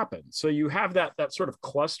it to happen. So you have that sort of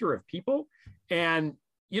cluster of people. And,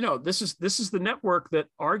 this is the network that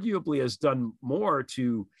arguably has done more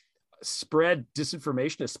to spread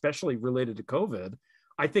disinformation, especially related to COVID.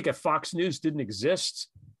 I think if Fox News didn't exist,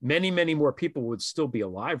 many, many more people would still be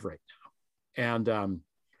alive right now. And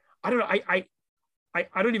I don't know.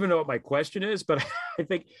 I don't even know what my question is, but I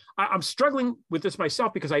think I'm struggling with this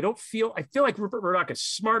myself because I feel like Rupert Murdoch is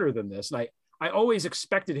smarter than this. And I always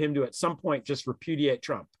expected him to at some point just repudiate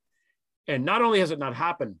Trump. And not only has it not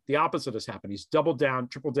happened, the opposite has happened. He's doubled down,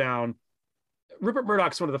 tripled down. Rupert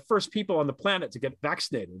Murdoch's one of the first people on the planet to get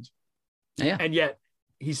vaccinated. Yeah. And yet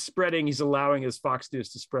he's allowing his Fox News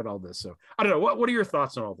to spread all this. So I don't know. What are your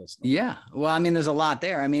thoughts on all this? Yeah. Well, I mean, there's a lot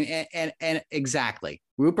there. I mean, and exactly.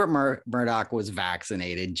 Rupert Murdoch was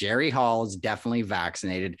vaccinated. Jerry Hall is definitely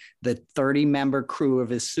vaccinated. The 30-member crew of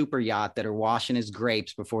his super yacht that are washing his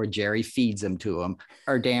grapes before Jerry feeds them to him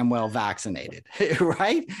are damn well vaccinated,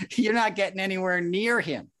 right? You're not getting anywhere near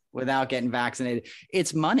him without getting vaccinated.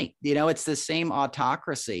 It's money. It's the same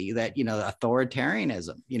autocracy that,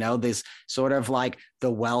 authoritarianism, this sort of like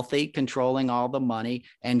the wealthy controlling all the money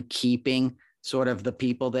and keeping sort of the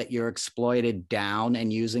people that you're exploited down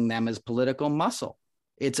and using them as political muscle.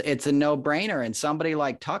 It's a no-brainer. And somebody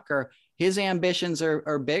like Tucker, his ambitions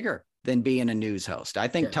are bigger than being a news host. I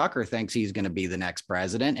think Tucker thinks he's going to be the next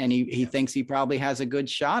president, and he thinks he probably has a good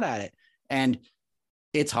shot at it. And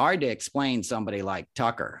it's hard to explain somebody like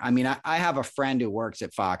Tucker. I mean, I have a friend who works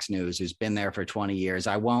at Fox News who's been there for 20 years.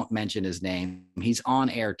 I won't mention his name. He's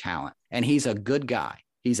on-air talent, and he's a good guy.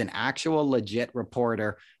 He's an actual legit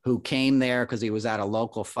reporter who came there because he was at a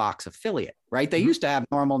local Fox affiliate, right? They used to have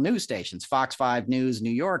normal news stations, Fox 5 News,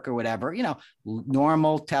 New York or whatever,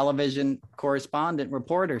 normal television correspondent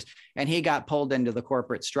reporters. And he got pulled into the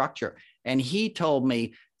corporate structure. And he told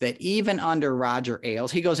me that even under Roger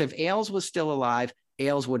Ailes, he goes, if Ailes was still alive,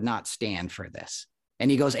 Ailes would not stand for this. And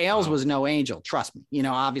he goes, Ailes was no angel. Trust me.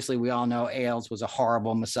 Obviously we all know Ailes was a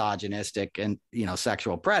horrible, misogynistic and,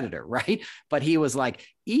 sexual predator, right? But he was like,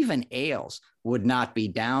 even Ailes would not be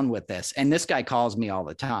down with this. And this guy calls me all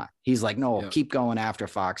the time. He's like, no, keep going after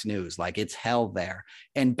Fox News. Like it's hell there.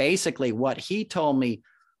 And basically what he told me,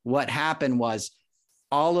 what happened was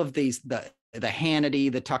all of these, the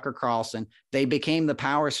Hannity, the Tucker Carlson, they became the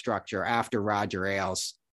power structure after Roger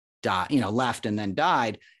Ailes died, left and then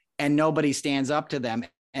died. And nobody stands up to them.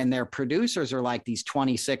 And their producers are like these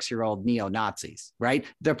 26-year-old neo-Nazis, right?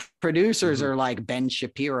 The producers are like Ben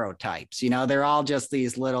Shapiro types, they're all just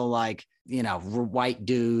these little like, white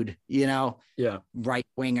dude, right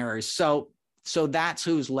wingers. So that's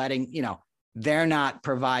who's letting, they're not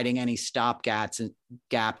providing any stopgaps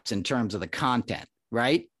in terms of the content,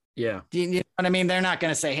 right? Yeah. You know what I mean? They're not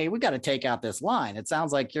going to say, hey, we got to take out this line. It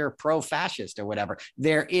sounds like you're pro-fascist or whatever.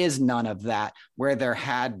 There is none of that where there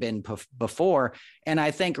had been before. And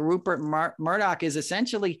I think Rupert Murdoch is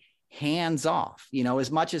essentially hands off,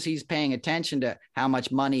 as much as he's paying attention to how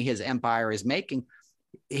much money his empire is making.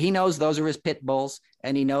 He knows those are his pit bulls,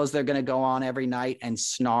 and he knows they're going to go on every night and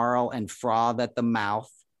snarl and froth at the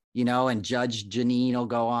mouth. And Judge Janine will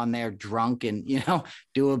go on there drunk and,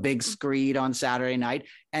 do a big screed on Saturday night,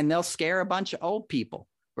 and they'll scare a bunch of old people,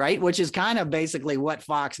 right? Which is kind of basically what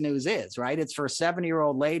Fox News is, right? It's for a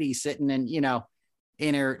 70-year-old lady sitting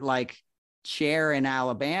in her like chair in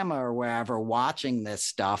Alabama or wherever, watching this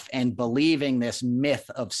stuff and believing this myth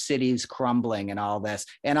of cities crumbling and all this.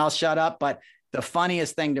 And I'll shut up. But the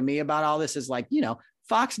funniest thing to me about all this is like,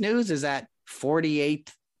 Fox News is at 48th,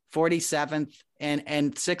 47th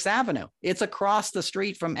and 6th Avenue. It's across the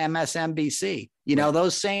street from MSNBC.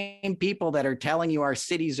 Those same people that are telling you our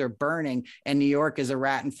cities are burning and New York is a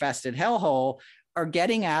rat infested hellhole are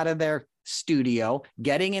getting out of their studio,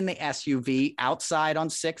 getting in the SUV outside on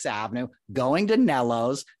 6th Avenue, going to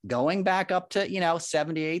Nello's, going back up to,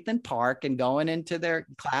 78th and Park and going into their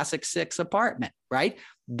classic 6 apartment, right?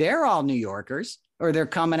 They're all New Yorkers, or they're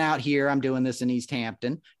coming out here. I'm doing this in East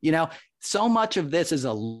Hampton. So much of this is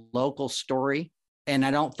a local story. And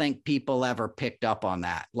I don't think people ever picked up on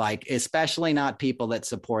that, like, especially not people that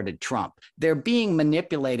supported Trump. They're being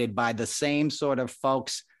manipulated by the same sort of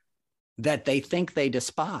folks that they think they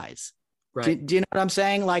despise. Right. Do you know what I'm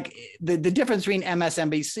saying? Like the difference between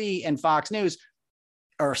MSNBC and Fox News,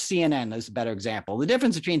 or CNN is a better example. The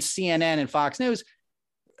difference between CNN and Fox News,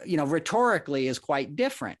 rhetorically is quite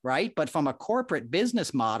different, right? But from a corporate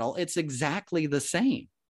business model, it's exactly the same.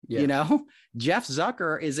 Yeah. Jeff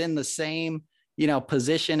Zucker is in the same,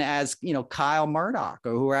 position as, Kyle Murdoch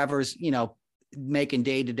or whoever's, making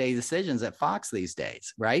day-to-day decisions at Fox these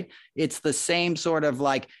days, right? It's the same sort of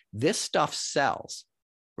like, this stuff sells,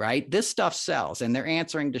 right? This stuff sells, and they're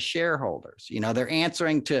answering to shareholders. They're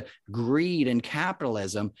answering to greed and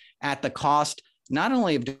capitalism at the cost, not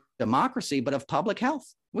only of democracy, but of public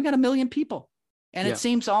health. We got 1 million people. And it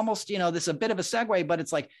seems almost, this is a bit of a segue, but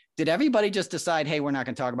it's like, did everybody just decide, hey, we're not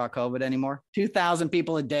going to talk about COVID anymore? 2,000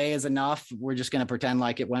 people a day is enough. We're just going to pretend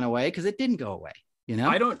like it went away, because it didn't go away.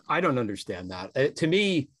 I don't understand that. To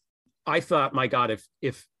me, I thought, my God,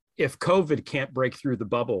 if COVID can't break through the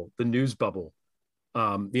bubble, the news bubble,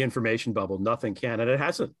 the information bubble, nothing can. And it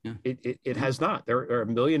hasn't. Yeah. It has not. There are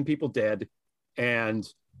 1 million people dead, and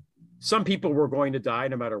some people were going to die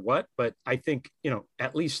no matter what. But I think,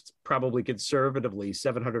 at least probably conservatively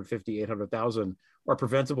 750, 800,000 are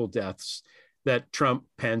preventable deaths that Trump,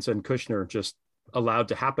 Pence, and Kushner just allowed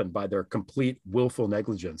to happen by their complete willful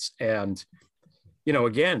negligence. And,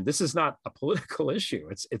 again, this is not a political issue.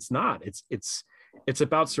 It's not. It's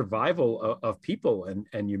about survival of people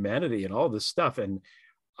and humanity and all this stuff. And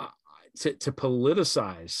to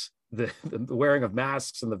politicize the wearing of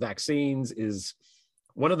masks and the vaccines is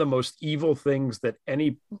one of the most evil things that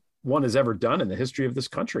anyone has ever done in the history of this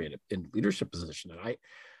country in leadership position. And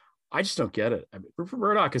I just don't get it. I mean, Rupert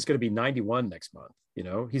Murdoch is going to be 91 next month.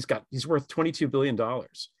 He's worth $22 billion.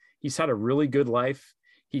 He's had a really good life.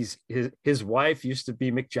 His wife used to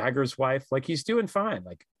be Mick Jagger's wife. Like, he's doing fine.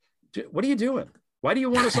 Like, what are you doing? Why do you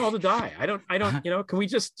want us all to die? I don't, can we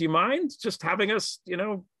do you mind just having us,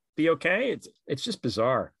 be okay? It's just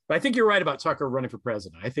bizarre. But I think you're right about Tucker running for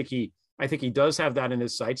president. I think he does have that in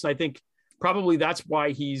his sights. And I think probably that's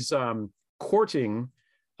why he's courting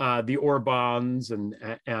the Orbans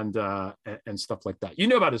and stuff like that. You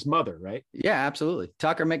know about his mother, right? Yeah, absolutely.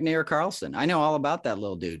 Tucker McNair Carlson. I know all about that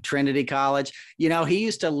little dude. Trinity College. You know, he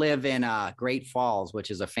used to live in Great Falls,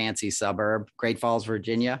 which is a fancy suburb, Great Falls,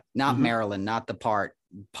 Virginia, not Maryland, not the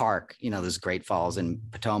park. You know, there's Great Falls in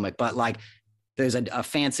Potomac, but like there's a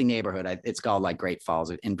fancy neighborhood. It's called like Great Falls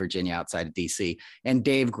in Virginia outside of DC. And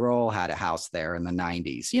Dave Grohl had a house there in the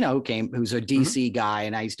 90s, you know, who's a DC guy.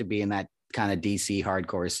 And I used to be in that kind of DC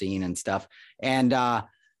hardcore scene and stuff. And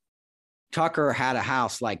Tucker had a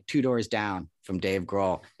house like 2 doors down from Dave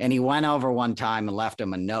Grohl. And he went over one time and left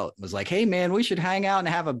him a note. It was like, hey, man, we should hang out and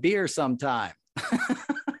have a beer sometime.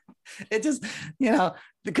 It just, you know,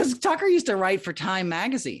 because Tucker used to write for Time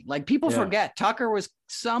magazine. Like people forget Tucker was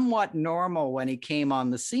somewhat normal when he came on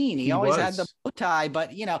the scene. He always had the bow tie,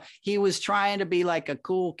 but you know, he was trying to be like a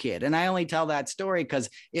cool kid. And I only tell that story because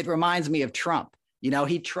it reminds me of Trump. You know,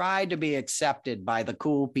 he tried to be accepted by the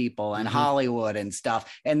cool people and Hollywood and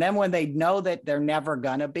stuff. And then when they know that they're never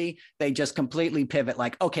gonna be, they just completely pivot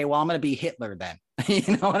like, okay, well, I'm gonna be Hitler then.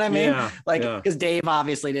 You know what I mean? Because Dave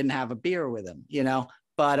obviously didn't have a beer with him, you know.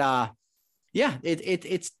 But yeah,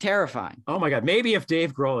 it's terrifying. Oh my God. Maybe if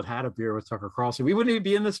Dave Grohl had a beer with Tucker Carlson, we wouldn't even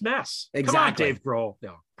be in this mess. Exactly. Come on, Dave Grohl.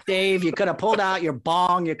 No. Dave, you could have pulled out your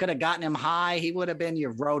bong. You could have gotten him high. He would have been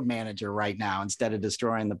your road manager right now instead of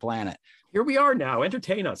destroying the planet. Here we are now.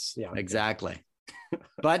 Entertain us. Yeah, exactly.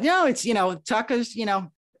 But no, it's, you know, Tucker's, you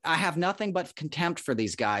know, I have nothing but contempt for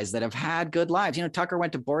these guys that have had good lives. You know, Tucker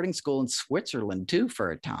went to boarding school in Switzerland too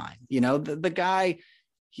for a time. You know, the guy,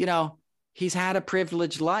 you know, he's had a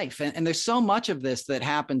privileged life. And there's so much of this that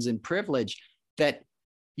happens in privilege that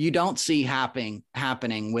you don't see happening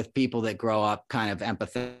with people that grow up kind of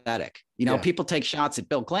empathetic. You know, people take shots at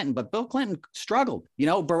Bill Clinton, but Bill Clinton struggled. You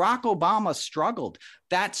know, Barack Obama struggled.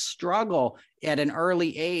 That struggle at an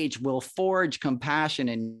early age will forge compassion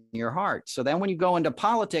in your heart. So then when you go into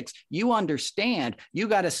politics, you understand you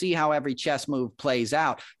got to see how every chess move plays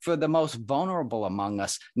out for the most vulnerable among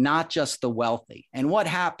us, not just the wealthy. And what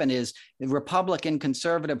happened is Republican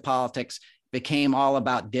conservative politics became all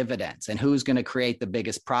about dividends and who's going to create the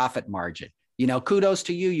biggest profit margin. You know, kudos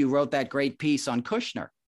to you. You wrote that great piece on Kushner,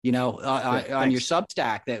 you know, on your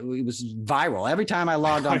Substack that it was viral. Every time I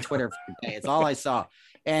logged on Twitter for a day, it's all I saw.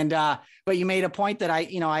 And, but you made a point that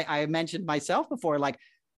I mentioned myself before, like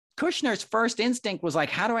Kushner's first instinct was like,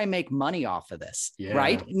 how do I make money off of this? Yeah.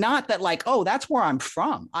 Right. Not that like, oh, that's where I'm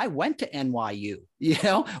from. I went to NYU, you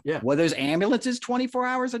know, well, there's ambulances 24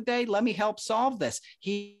 hours a day. Let me help solve this.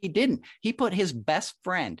 He didn't. He put his best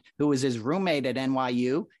friend, who was his roommate at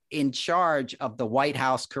NYU, in charge of the White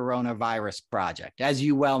House coronavirus project, as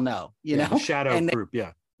you well know, you know, shadow group.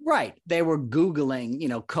 Yeah. Right. They were Googling, you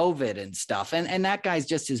know, COVID and stuff. And that guy's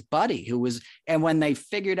just his buddy who was, and when they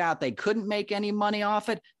figured out they couldn't make any money off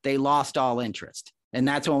it, they lost all interest. And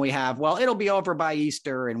that's when we have, well, it'll be over by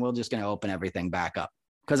Easter and we're just going to open everything back up.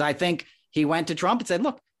 Because I think he went to Trump and said,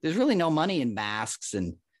 look, there's really no money in masks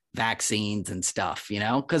and vaccines and stuff, you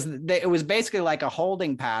know, because it was basically like a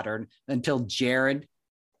holding pattern until Jared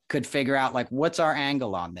could figure out like, what's our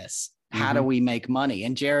angle on this? How do we make money?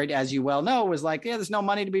 And Jared, as you well know, was like, yeah, there's no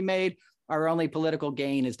money to be made. Our only political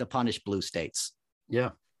gain is to punish blue states. Yeah.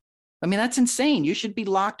 I mean, that's insane. You should be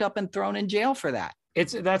locked up and thrown in jail for that.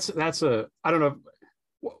 That's I don't know.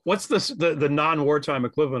 What's the non-wartime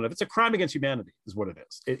equivalent of it's a crime against humanity is what it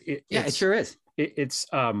is. It sure is. It's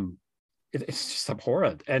just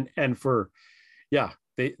abhorrent. And for, the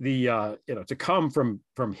you know, to come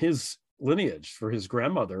from his lineage, for his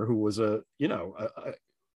grandmother, who was a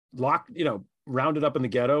locked, you know, rounded up in the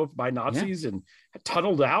ghetto by Nazis and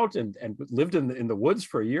tunneled out and lived in the woods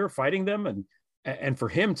for a year fighting them. And for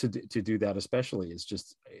him to do that, especially, is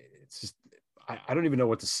just, I don't even know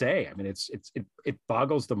what to say. I mean, it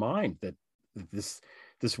boggles the mind that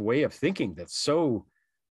this way of thinking that's so,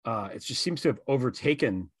 it just seems to have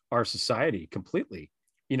overtaken our society completely.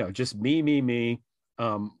 You know, just me.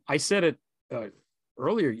 I said it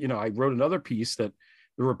earlier, you know, I wrote another piece that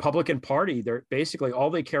the Republican Party, they're basically all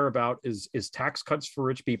they care about is tax cuts for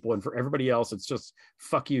rich people, and for everybody else, it's just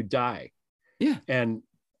fuck you, die. Yeah. And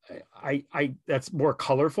I that's more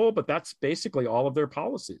colorful, but that's basically all of their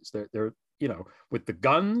policies. They're you know, with the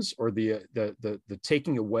guns or the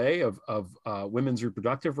taking away of women's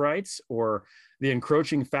reproductive rights, or the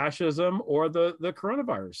encroaching fascism, or the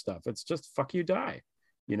coronavirus stuff. It's just fuck you, die.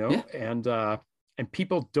 You know, and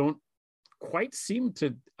people don't quite seem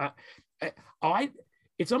to.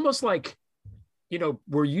 It's almost like, you know,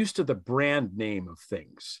 we're used to the brand name of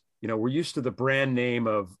things. You know, we're used to the brand name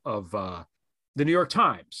of the New York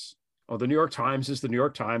Times. oh, the New York Times is the New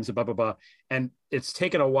York Times, blah, blah, blah. And it's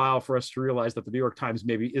taken a while for us to realize that the New York Times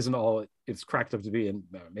maybe isn't all it's cracked up to be, and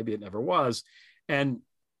maybe it never was. And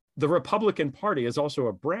the Republican Party is also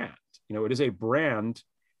a brand. It is a brand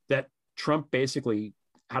that Trump basically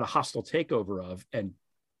had a hostile takeover of and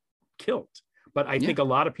killed. But I think a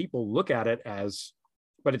lot of people look at it as,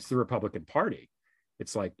 but it's the Republican Party.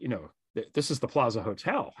 It's like, this is the Plaza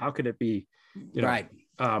Hotel. How could it be, right?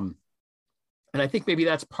 And I think maybe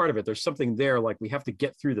that's part of it. There's something there, like we have to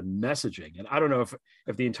get through the messaging. And I don't know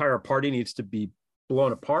if the entire party needs to be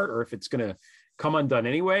blown apart or if it's going to come undone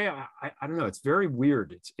anyway. I don't know. It's very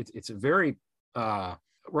weird. It's a very,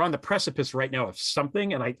 we're on the precipice right now of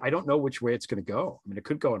something, and I don't know which way it's going to go. I mean, it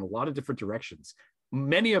could go in a lot of different directions,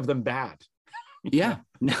 many of them bad. Yeah,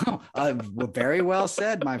 no, very well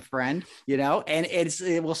said, my friend. And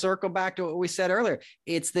it will circle back to what we said earlier.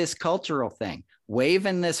 It's this cultural thing,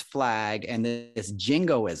 waving this flag and this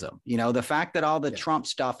jingoism. The fact that all the Trump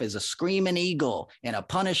stuff is a screaming eagle and a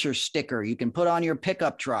Punisher sticker you can put on your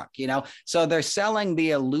pickup truck. So they're selling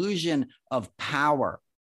the illusion of power,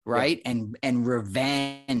 right? Yeah. And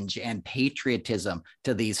revenge and patriotism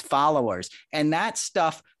to these followers, and that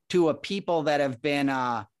stuff to a people that have been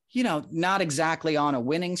not exactly on a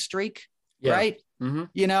winning streak, right?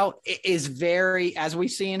 Mm-hmm. Is very, as we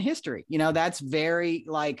see in history, that's very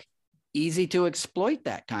easy to exploit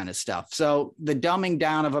that kind of stuff. So the dumbing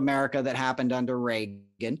down of America that happened under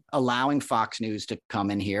Reagan, allowing Fox News to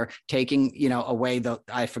come in here, taking, away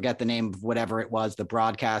I forget the name of whatever it was, the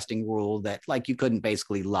broadcasting rule that you couldn't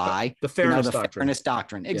basically lie. The fairness doctrine. Fairness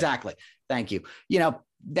doctrine. Exactly. Yeah. Thank you.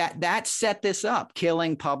 That set this up,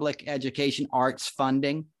 killing public education, arts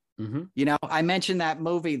funding. Mm-hmm. I mentioned that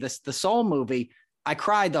movie, the Soul movie. I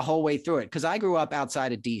cried the whole way through it because I grew up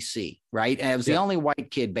outside of DC, right? And I was the only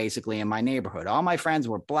white kid basically in my neighborhood. All my friends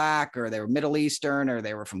were black, or they were Middle Eastern, or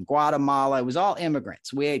they were from Guatemala. It was all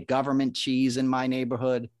immigrants. We ate government cheese in my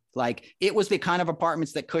neighborhood. It was the kind of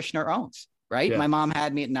apartments that Kushner owns, right? Yeah. My mom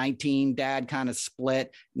had me at 19, dad kind of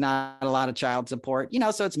split, not a lot of child support,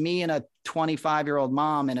 so it's me and a 25-year-old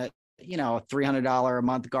mom in a $300 a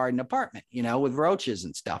month garden apartment, with roaches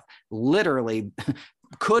and stuff. Literally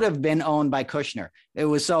could have been owned by Kushner. It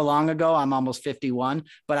was so long ago. I'm almost 51,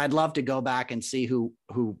 but I'd love to go back and see who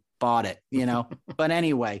bought it, But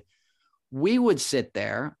anyway, we would sit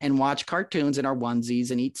there and watch cartoons in our onesies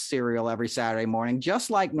and eat cereal every Saturday morning, just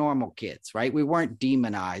like normal kids, right? We weren't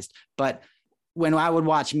demonized, but when I would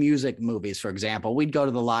watch music movies, for example, we'd go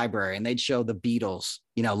to the library and they'd show the Beatles,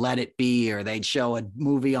 Let It Be, or they'd show a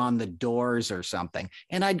movie on the Doors or something.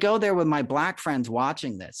 And I'd go there with my black friends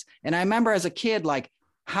watching this. And I remember as a kid,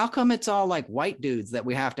 how come it's all white dudes that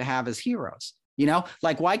we have to have as heroes?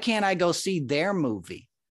 Why can't I go see their movie?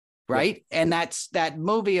 Right. Yeah. And that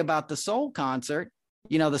movie about the Soul concert,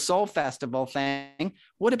 the Soul Festival thing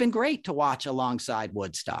would have been great to watch alongside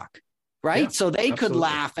Woodstock. Right. Yeah, so they could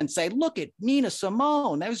laugh and say, look at Nina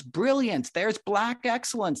Simone. There's brilliance. There's black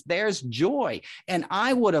excellence. There's joy. And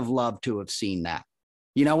I would have loved to have seen that.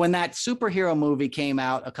 When that superhero movie came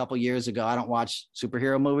out a couple years ago, I don't watch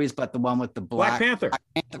superhero movies, but the one with the Black Panther.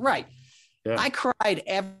 Right. Yeah. I cried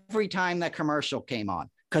every time that commercial came on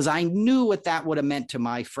because I knew what that would have meant to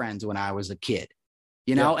my friends when I was a kid.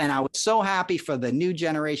 And I was so happy for the new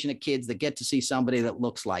generation of kids that get to see somebody that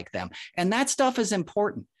looks like them. And that stuff is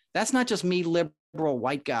important. That's not just me, liberal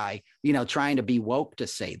white guy, trying to be woke to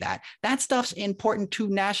say that. That stuff's important to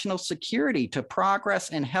national security, to progress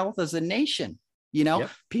and health as a nation.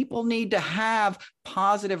 People need to have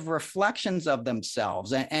positive reflections of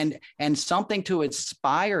themselves and something to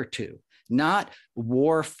aspire to, not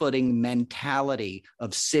war footing mentality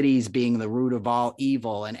of cities being the root of all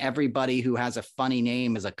evil and everybody who has a funny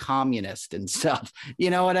name is a communist and stuff. You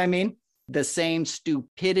know what I mean? The same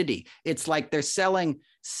stupidity. It's like they're selling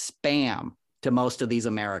spam to most of these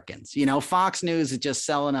Americans. Fox News is just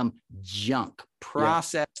selling them junk,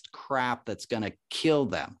 processed crap that's going to kill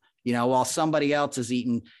them, while somebody else is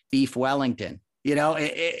eating beef Wellington,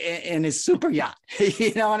 in his super yacht.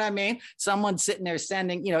 You know what I mean? Someone's sitting there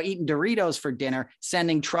sending, eating Doritos for dinner,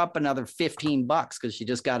 sending Trump another $15 because she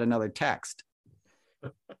just got another text.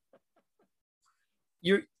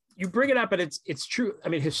 You bring it up, and it's true. I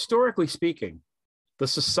mean, historically speaking, the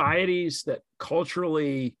societies that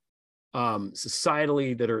culturally,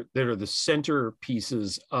 societally that are the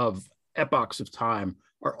centerpieces of epochs of time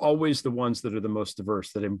are always the ones that are the most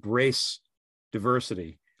diverse, that embrace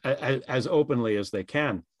diversity as openly as they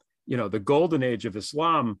can. The golden age of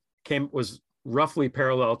Islam was roughly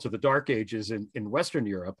parallel to the dark ages in Western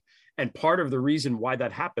Europe, and part of the reason why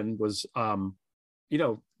that happened was,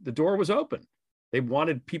 the door was open. They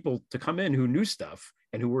wanted people to come in who knew stuff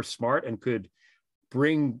and who were smart and could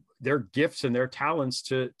bring their gifts and their talents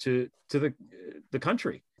to the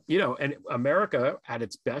country. And America at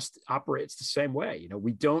its best operates the same way.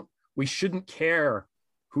 We shouldn't care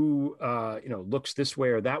who looks this way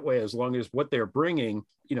or that way, as long as what they're bringing,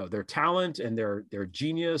 their talent and their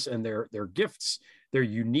genius and their gifts, their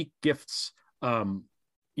unique gifts,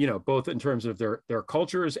 both in terms of their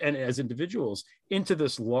cultures and as individuals, into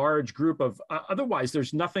this large group of, otherwise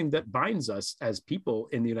there's nothing that binds us as people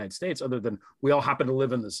in the United States other than we all happen to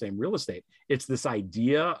live in the same real estate. It's this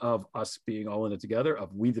idea of us being all in it together,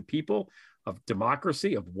 of we the people, of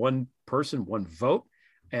democracy, of one person, one vote.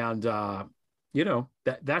 And,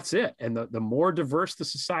 that's it. And the more diverse the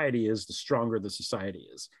society is, the stronger the society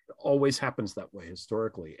is. It always happens that way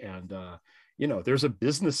historically. And, there's a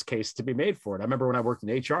business case to be made for it. I remember when I worked in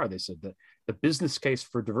HR, they said that the business case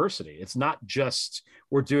for diversity, it's not just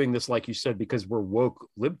we're doing this, like you said, because we're woke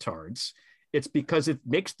libtards. It's because it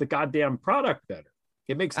makes the goddamn product better.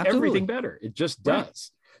 It makes everything better. It just does.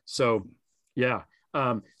 Right. So, yeah.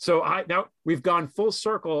 Now we've gone full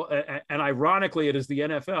circle, and ironically, it is the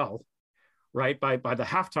NFL, right? By the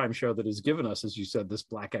halftime show that has given us, as you said, this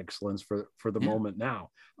Black excellence for the moment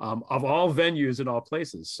now, of all venues and all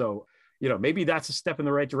places. So, maybe that's a step in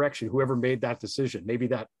the right direction. Whoever made that decision, maybe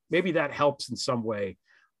that helps in some way.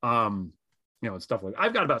 And stuff like that.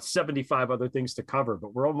 I've got about 75 other things to cover,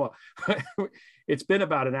 but we're almost. It's been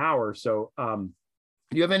about an hour. So, do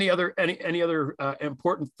you have any other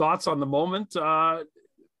important thoughts on the moment?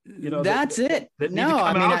 That's it.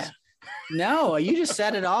 No, you just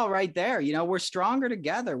said it all right there. We're stronger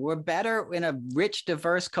together. We're better in a rich,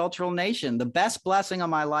 diverse cultural nation. The best blessing of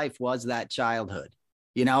my life was that childhood.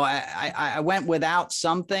 I went without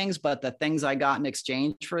some things, but the things I got in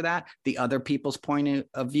exchange for that, the other people's point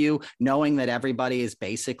of view, knowing that everybody is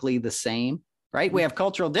basically the same, right? We have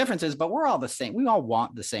cultural differences, but we're all the same. We all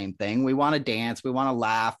want the same thing. We want to dance. We want to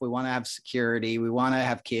laugh. We want to have security. We want to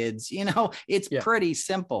have kids. It's pretty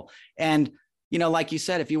simple. And, like you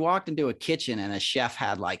said, if you walked into a kitchen and a chef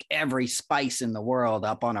had like every spice in the world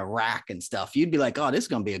up on a rack and stuff, you'd be like, oh, this is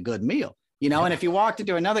going to be a good meal. And if you walked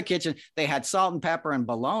into another kitchen, they had salt and pepper and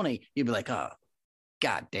bologna, you'd be like, oh,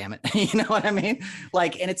 God damn it. You know what I mean?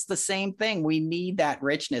 And it's the same thing. We need that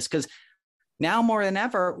richness because now more than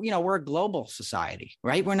ever, we're a global society,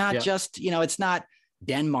 right? We're not just, it's not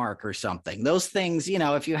Denmark or something. Those things,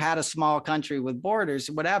 if you had a small country with borders,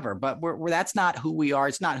 whatever, but that's not who we are.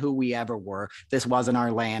 It's not who we ever were. This wasn't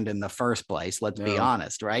our land in the first place. Let's be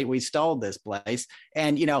honest, right? We stole this place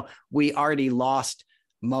and, we already lost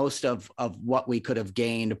most of what we could have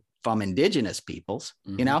gained from indigenous peoples,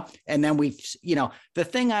 and then the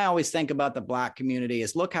thing I always think about the Black community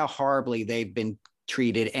is look how horribly they've been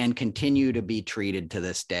treated and continue to be treated to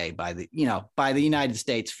this day by the United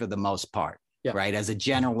States for the most part, right? As a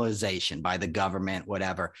generalization by the government,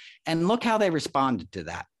 whatever. And look how they responded to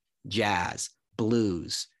that. Jazz,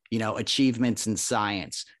 blues, achievements in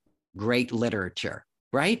science, great literature,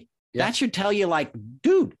 right? That should tell you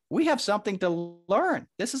dude, we have something to learn.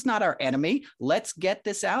 This is not our enemy. Let's get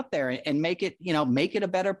this out there and make it a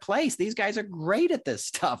better place. These guys are great at this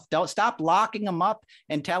stuff. Don't stop locking them up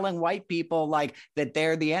and telling white people that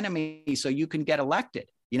they're the enemy so you can get elected.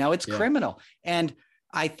 It's criminal. And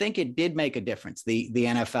I think it did make a difference, the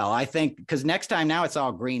NFL. I think because next time now it's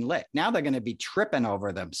all green lit. Now they're going to be tripping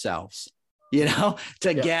over themselves, to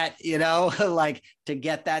get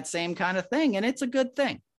that same kind of thing. And it's a good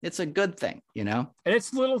thing. It's a good thing, And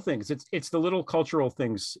it's little things. It's the little cultural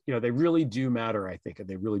things, they really do matter, I think, and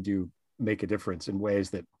they really do make a difference in ways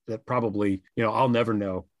that probably, I'll never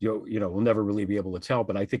know, we'll never really be able to tell,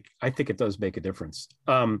 but I think it does make a difference.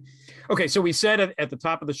 Okay. So we said at the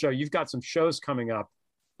top of the show, you've got some shows coming up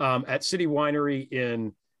at City Winery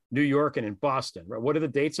in New York and in Boston, right? What are the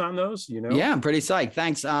dates on those? Yeah, I'm pretty psyched.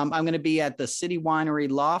 Thanks. I'm going to be at the City Winery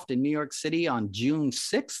Loft in New York City on June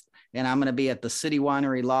 6th. And I'm going to be at the City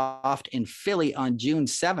Winery Loft in Philly on June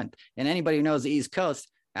 7th. And anybody who knows the East Coast,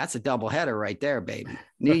 that's a doubleheader right there, baby.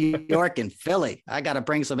 New York and Philly. I got to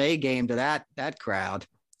bring some A game to that crowd.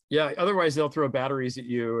 Yeah. Otherwise, they'll throw batteries at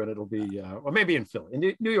you, and it'll be, maybe in Philly.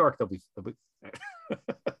 In New York, they'll be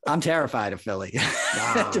I'm terrified of Philly.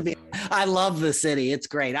 I love the city. It's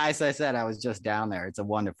great. As I said, I was just down there. It's a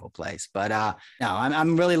wonderful place. But no,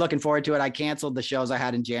 I'm really looking forward to it. I canceled the shows I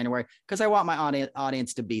had in January because I want my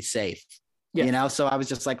audience to be safe. So I was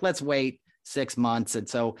just like, let's wait 6 months. And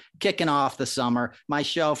so kicking off the summer, my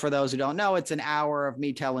show, for those who don't know, it's an hour of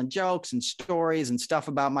me telling jokes and stories and stuff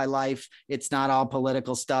about my life. It's not all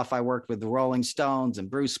political stuff. I worked with the Rolling Stones and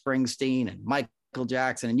Bruce Springsteen and Michael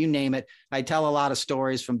Jackson and you name it. I tell a lot of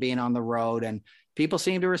stories from being on the road, and people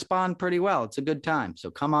seem to respond pretty well. It's a good time.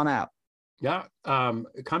 So come on out. Yeah.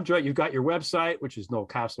 Come join. You've got your website, which is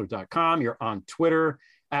noelcasler.com. You're on Twitter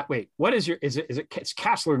it's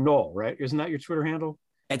Casler Noel, right? Isn't that your Twitter handle?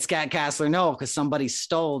 It's got Casler Noel because somebody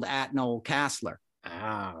stole at Noel Casler.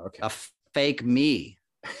 Ah, okay. A fake me.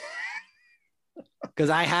 Because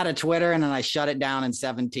I had a Twitter and then I shut it down in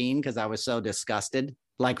 2017 because I was so disgusted.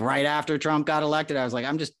 Like right after Trump got elected, I was like,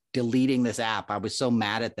 I'm just deleting this app. I was so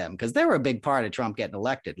mad at them because they were a big part of Trump getting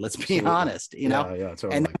elected. Let's be honest, know? Yeah,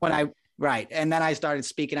 totally. And then and then I started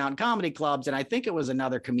speaking out in comedy clubs, and I think it was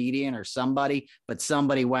another comedian or somebody, but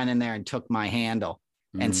somebody went in there and took my handle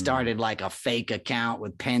and started like a fake account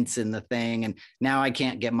with Pence in the thing. And now I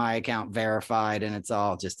can't get my account verified, and it's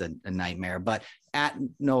all just a nightmare. But at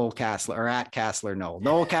Noel Casler or at Casler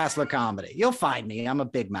Noel Casler Comedy, you'll find me. I'm a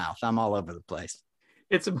big mouth. I'm all over the place.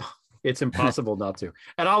 It's impossible not to.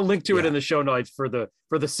 And I'll link to it in the show notes for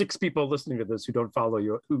the 6 people listening to this who don't follow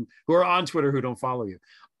you, who are on Twitter, who don't follow you.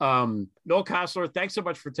 Noel Casler, thanks so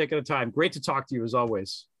much for taking the time. Great to talk to you as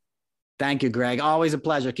always. Thank you, Greg. Always a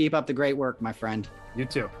pleasure. Keep up the great work, my friend. You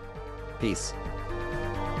too. Peace.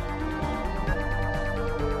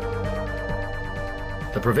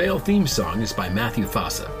 The Prevail theme song is by Matthew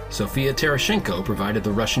Fossa. Sophia Terashenko provided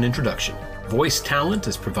the Russian introduction. Voice talent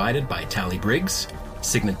is provided by Tally Briggs,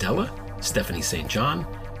 Signet Della, Stephanie St. John,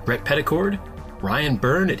 Brett Petticord, Ryan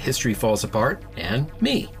Byrne at History Falls Apart, and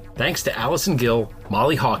me. Thanks to Allison Gill,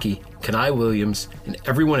 Molly Hawkey, Kenai Williams, and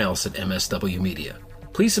everyone else at MSW Media.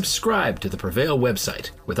 Please subscribe to the Prevail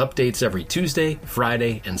website with updates every Tuesday,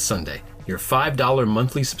 Friday, and Sunday. Your $5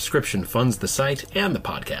 monthly subscription funds the site and the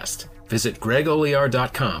podcast. Visit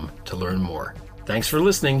gregoliar.com to learn more. Thanks for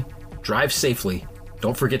listening. Drive safely.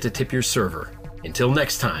 Don't forget to tip your server. Until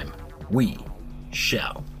next time, we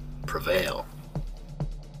shall prevail.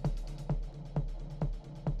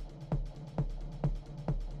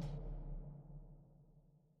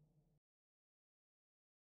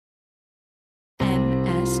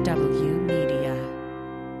 MSW Media.